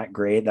playing that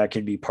great. That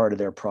could be part of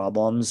their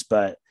problems,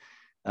 but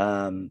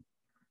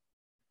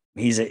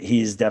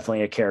he's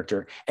definitely a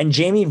character. And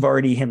Jamie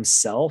Vardy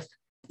himself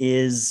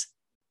is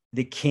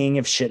the king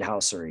of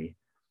shithousery.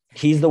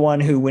 He's the one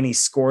who, when he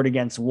scored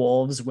against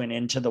Wolves, went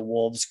into the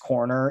Wolves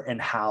corner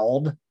and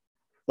howled.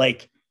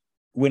 Like,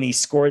 when he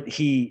scored,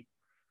 he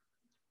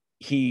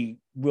eggs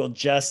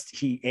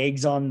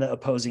on the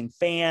opposing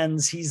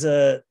fans. He's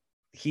an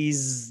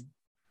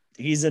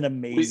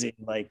amazing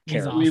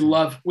character. Awesome.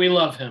 We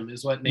love him,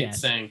 is what Nate's Yes.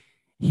 saying.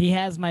 He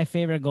has my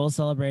favorite goal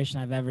celebration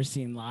I've ever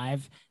seen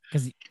live,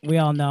 because we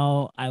all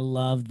know I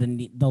love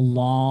the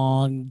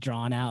long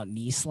drawn out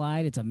knee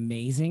slide. It's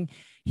amazing.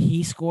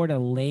 He scored a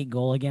late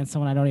goal against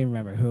someone. I don't even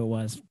remember who it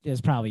was. It was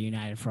probably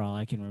United for all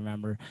I can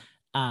remember.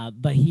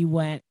 But he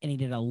went and he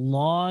did a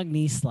long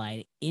knee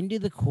slide into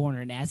the corner.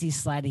 And as he's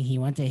sliding, he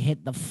went to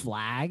hit the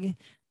flag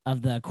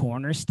of the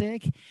corner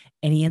stick,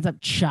 and he ends up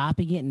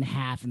chopping it in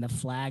half, and the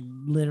flag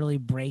literally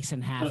breaks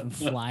in half and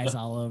flies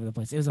all over the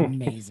place. It was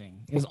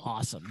amazing. It was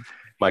awesome.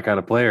 My kind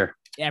of player.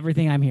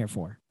 Everything I'm here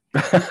for.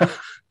 I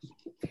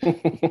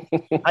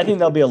think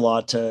there'll be a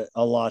lot to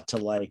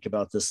like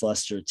about this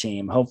Leicester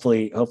team.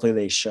 Hopefully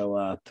they show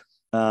up.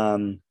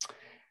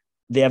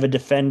 They have a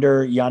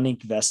defender,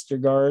 Yannick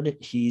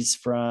Vestergaard.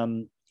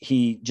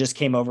 He just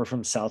came over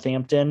from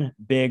Southampton.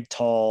 Big,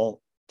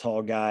 tall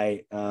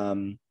guy.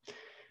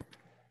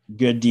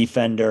 Good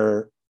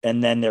defender.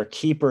 And then their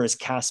keeper is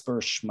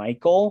Kasper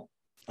Schmeichel.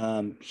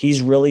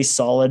 He's really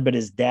solid, but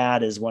his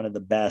dad is one of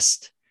the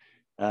best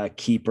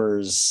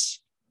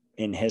keepers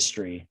in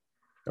history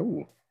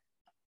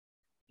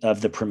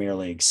of the Premier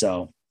League.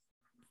 So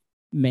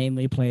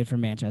mainly played for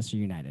Manchester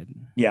United.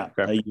 Yeah,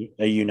 okay.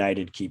 a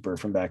United keeper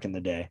from back in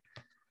the day.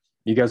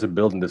 You guys are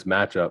building this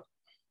matchup,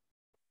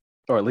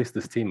 or at least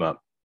this team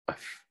up.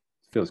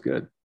 Feels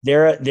good.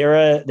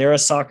 They're a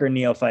soccer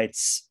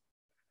neophytes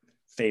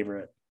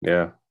favorite.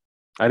 Yeah,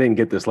 I didn't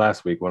get this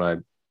last week when I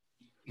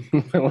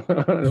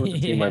the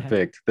team I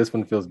picked. This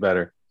one feels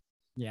better.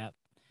 Yeah.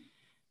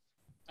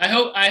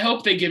 I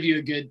hope they give you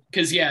a good,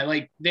 because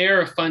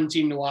they're a fun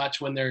team to watch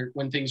when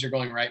things are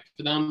going right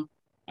for them.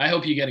 I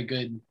hope you get a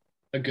good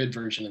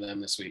version of them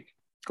this week.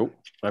 Cool.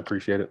 I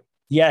appreciate it.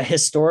 Yeah,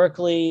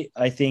 historically,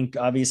 I think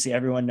obviously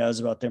everyone knows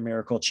about their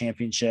Miracle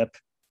Championship.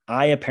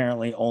 I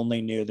apparently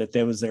only knew that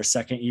there was their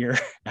second year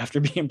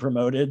after being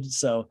promoted,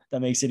 so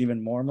that makes it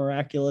even more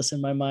miraculous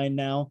in my mind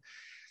now.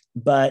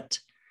 But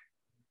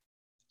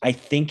I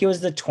think it was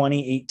the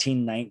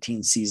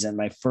 2018-19 season,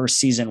 my first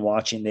season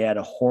watching. They had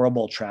a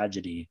horrible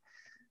tragedy.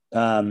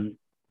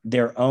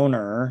 Their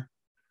owner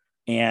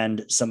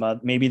and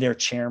maybe their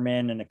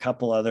chairman and a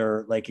couple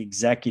other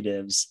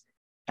executives,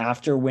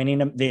 after winning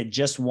them, they had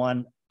just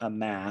won a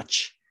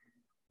match.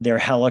 Their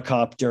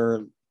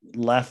helicopter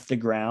left the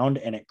ground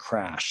and it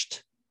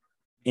crashed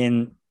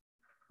in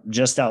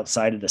just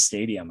outside of the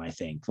stadium, I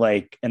think.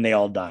 And they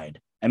all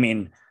died. I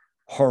mean,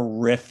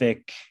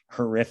 horrific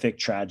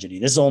tragedy.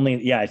 This is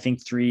only, I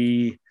think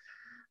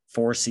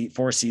 4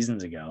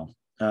 seasons ago.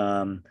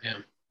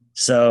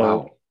 So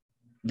wow.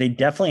 They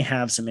definitely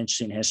have some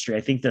interesting history.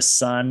 I think the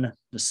son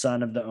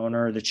of the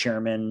owner, the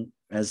chairman,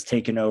 has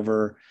taken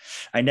over.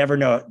 I never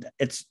know.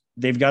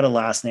 They've got a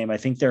last name. I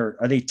think are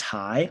they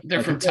Thai?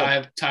 They're from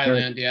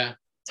Thailand. Yeah.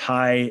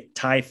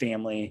 Thai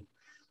family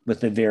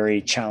with a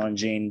very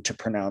challenging to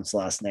pronounce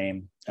last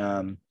name.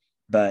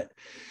 But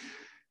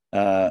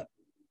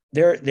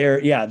they're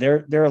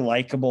a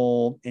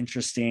likable,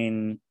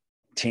 interesting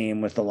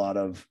team with a lot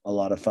of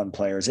fun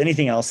players.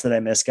 Anything else that I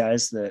missed,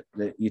 guys, that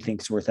you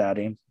think is worth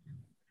adding?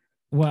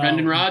 Well,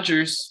 Brendan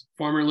Rodgers,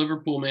 former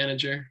Liverpool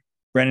manager.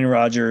 Brendan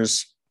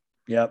Rodgers.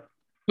 Yep.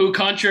 Who,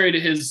 contrary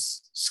to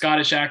his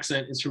Scottish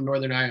accent, is from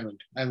Northern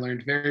Ireland. I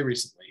learned very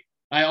recently.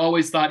 I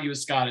always thought he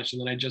was Scottish, and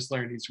then I just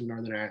learned he's from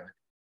Northern Ireland.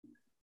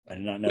 I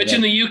did not know. Which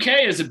in the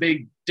UK is a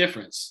big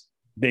difference.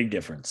 Big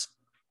difference.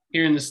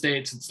 Here in the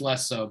States, it's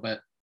less so,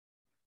 but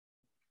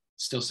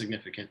still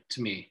significant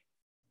to me.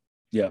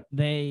 Yeah.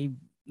 They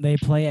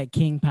play at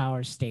King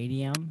Power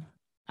Stadium.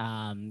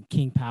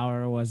 King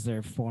Power was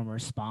their former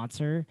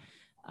sponsor.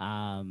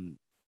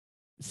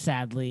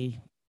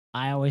 Sadly,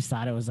 I always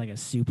thought it was a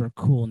super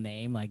cool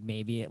name.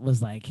 Maybe it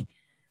was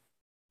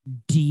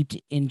deep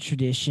in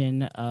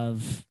tradition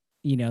of,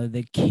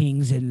 the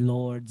kings and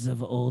lords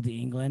of old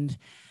England.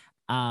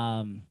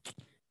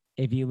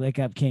 If you look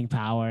up King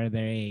Power,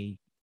 they're a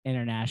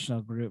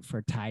international group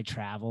for Thai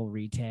travel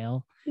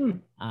retail.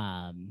 Kind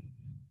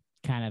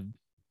of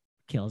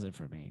kills it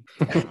for me.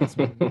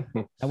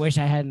 I wish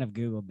I hadn't have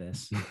Googled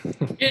this.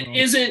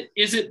 Is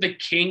it the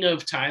king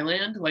of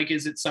Thailand? Like,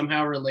 is it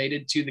somehow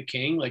related to the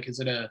king? Like, is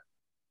it a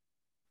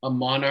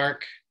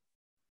monarch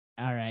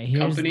All right,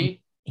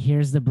 company?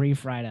 Here's the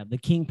brief write-up. The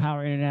King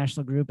Power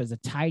International Group is a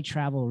Thai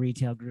travel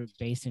retail group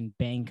based in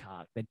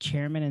Bangkok. The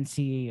chairman and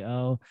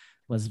CEO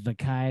was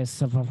Vikai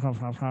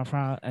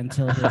Safafafafafra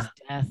until his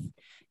death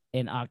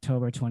in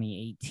October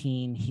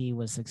 2018. He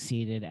was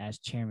succeeded as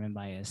chairman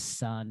by his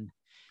son,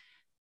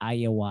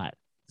 Ayawat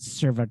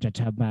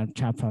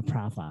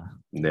Servataprafa.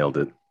 Nailed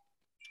it.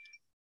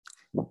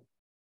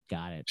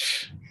 Got it.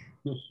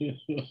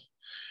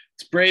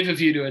 It's brave of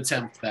you to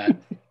attempt that.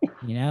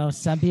 You know,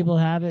 some people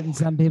have it and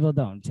some people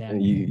don't. Tim.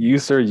 You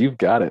sir, you've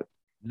got it.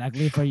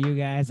 Luckily for you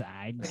guys,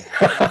 I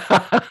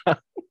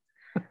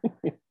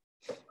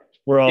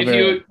We're all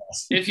very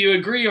impressed. If you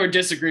agree or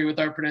disagree with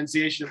our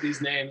pronunciation of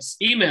these names,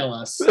 email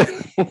us.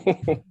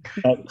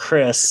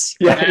 Chris.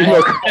 Yeah,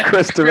 email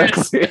Chris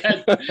directly.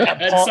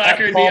 at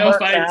Soccer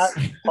Neophytes.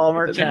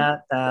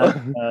 PalmerCat at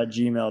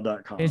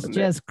gmail.com. It's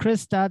just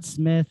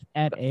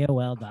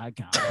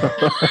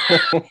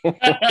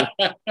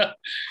chris.smith@aol.com.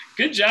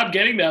 Good job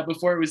getting that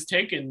before it was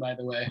taken, by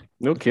the way.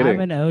 No kidding. I'm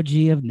an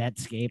OG of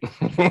Netscape.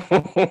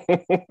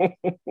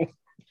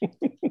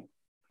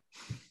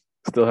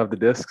 Still have the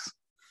discs.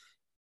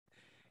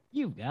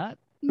 You got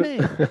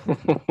me.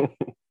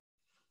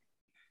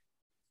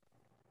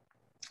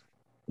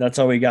 That's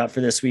all we got for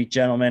this week,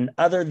 gentlemen.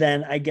 Other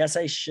than, I guess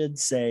I should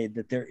say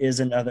that there is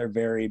another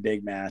very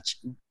big match.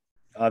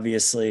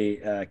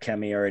 Obviously,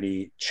 Kemi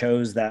already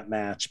chose that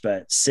match,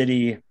 but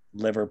City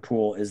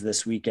Liverpool is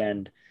this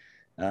weekend.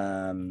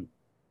 That's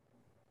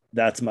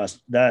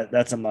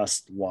a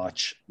must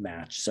watch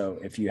match. So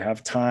if you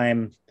have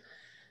time,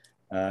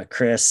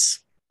 Chris,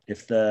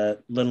 if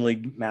the Little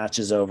League match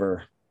is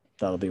over,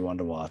 that'll be one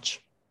to watch.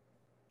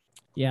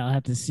 Yeah, I'll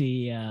have to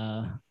see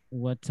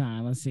what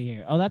time. Let's see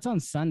here. Oh, that's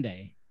on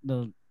Sunday.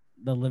 The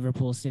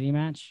Liverpool City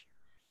match.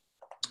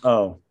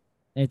 Oh,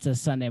 It's a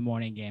Sunday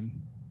morning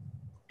game.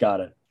 got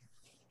it.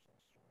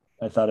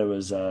 I thought it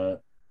was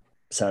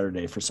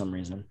Saturday for some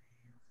reason.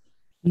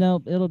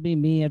 Nope, it'll be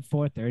me at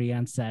 4:30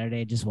 on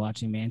Saturday just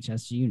watching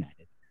Manchester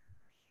United.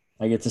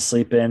 I get to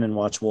sleep in and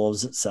watch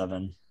Wolves at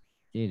 7.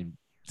 Dude,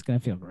 it's going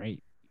to feel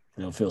great.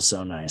 It'll feel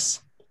so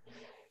nice.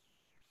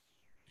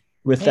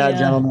 With Hey, that,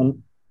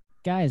 gentlemen,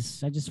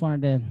 Guys, I just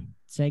wanted to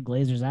say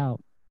Glazers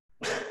out.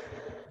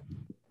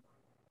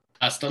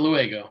 Hasta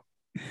luego.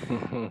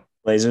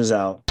 Blazers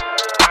out.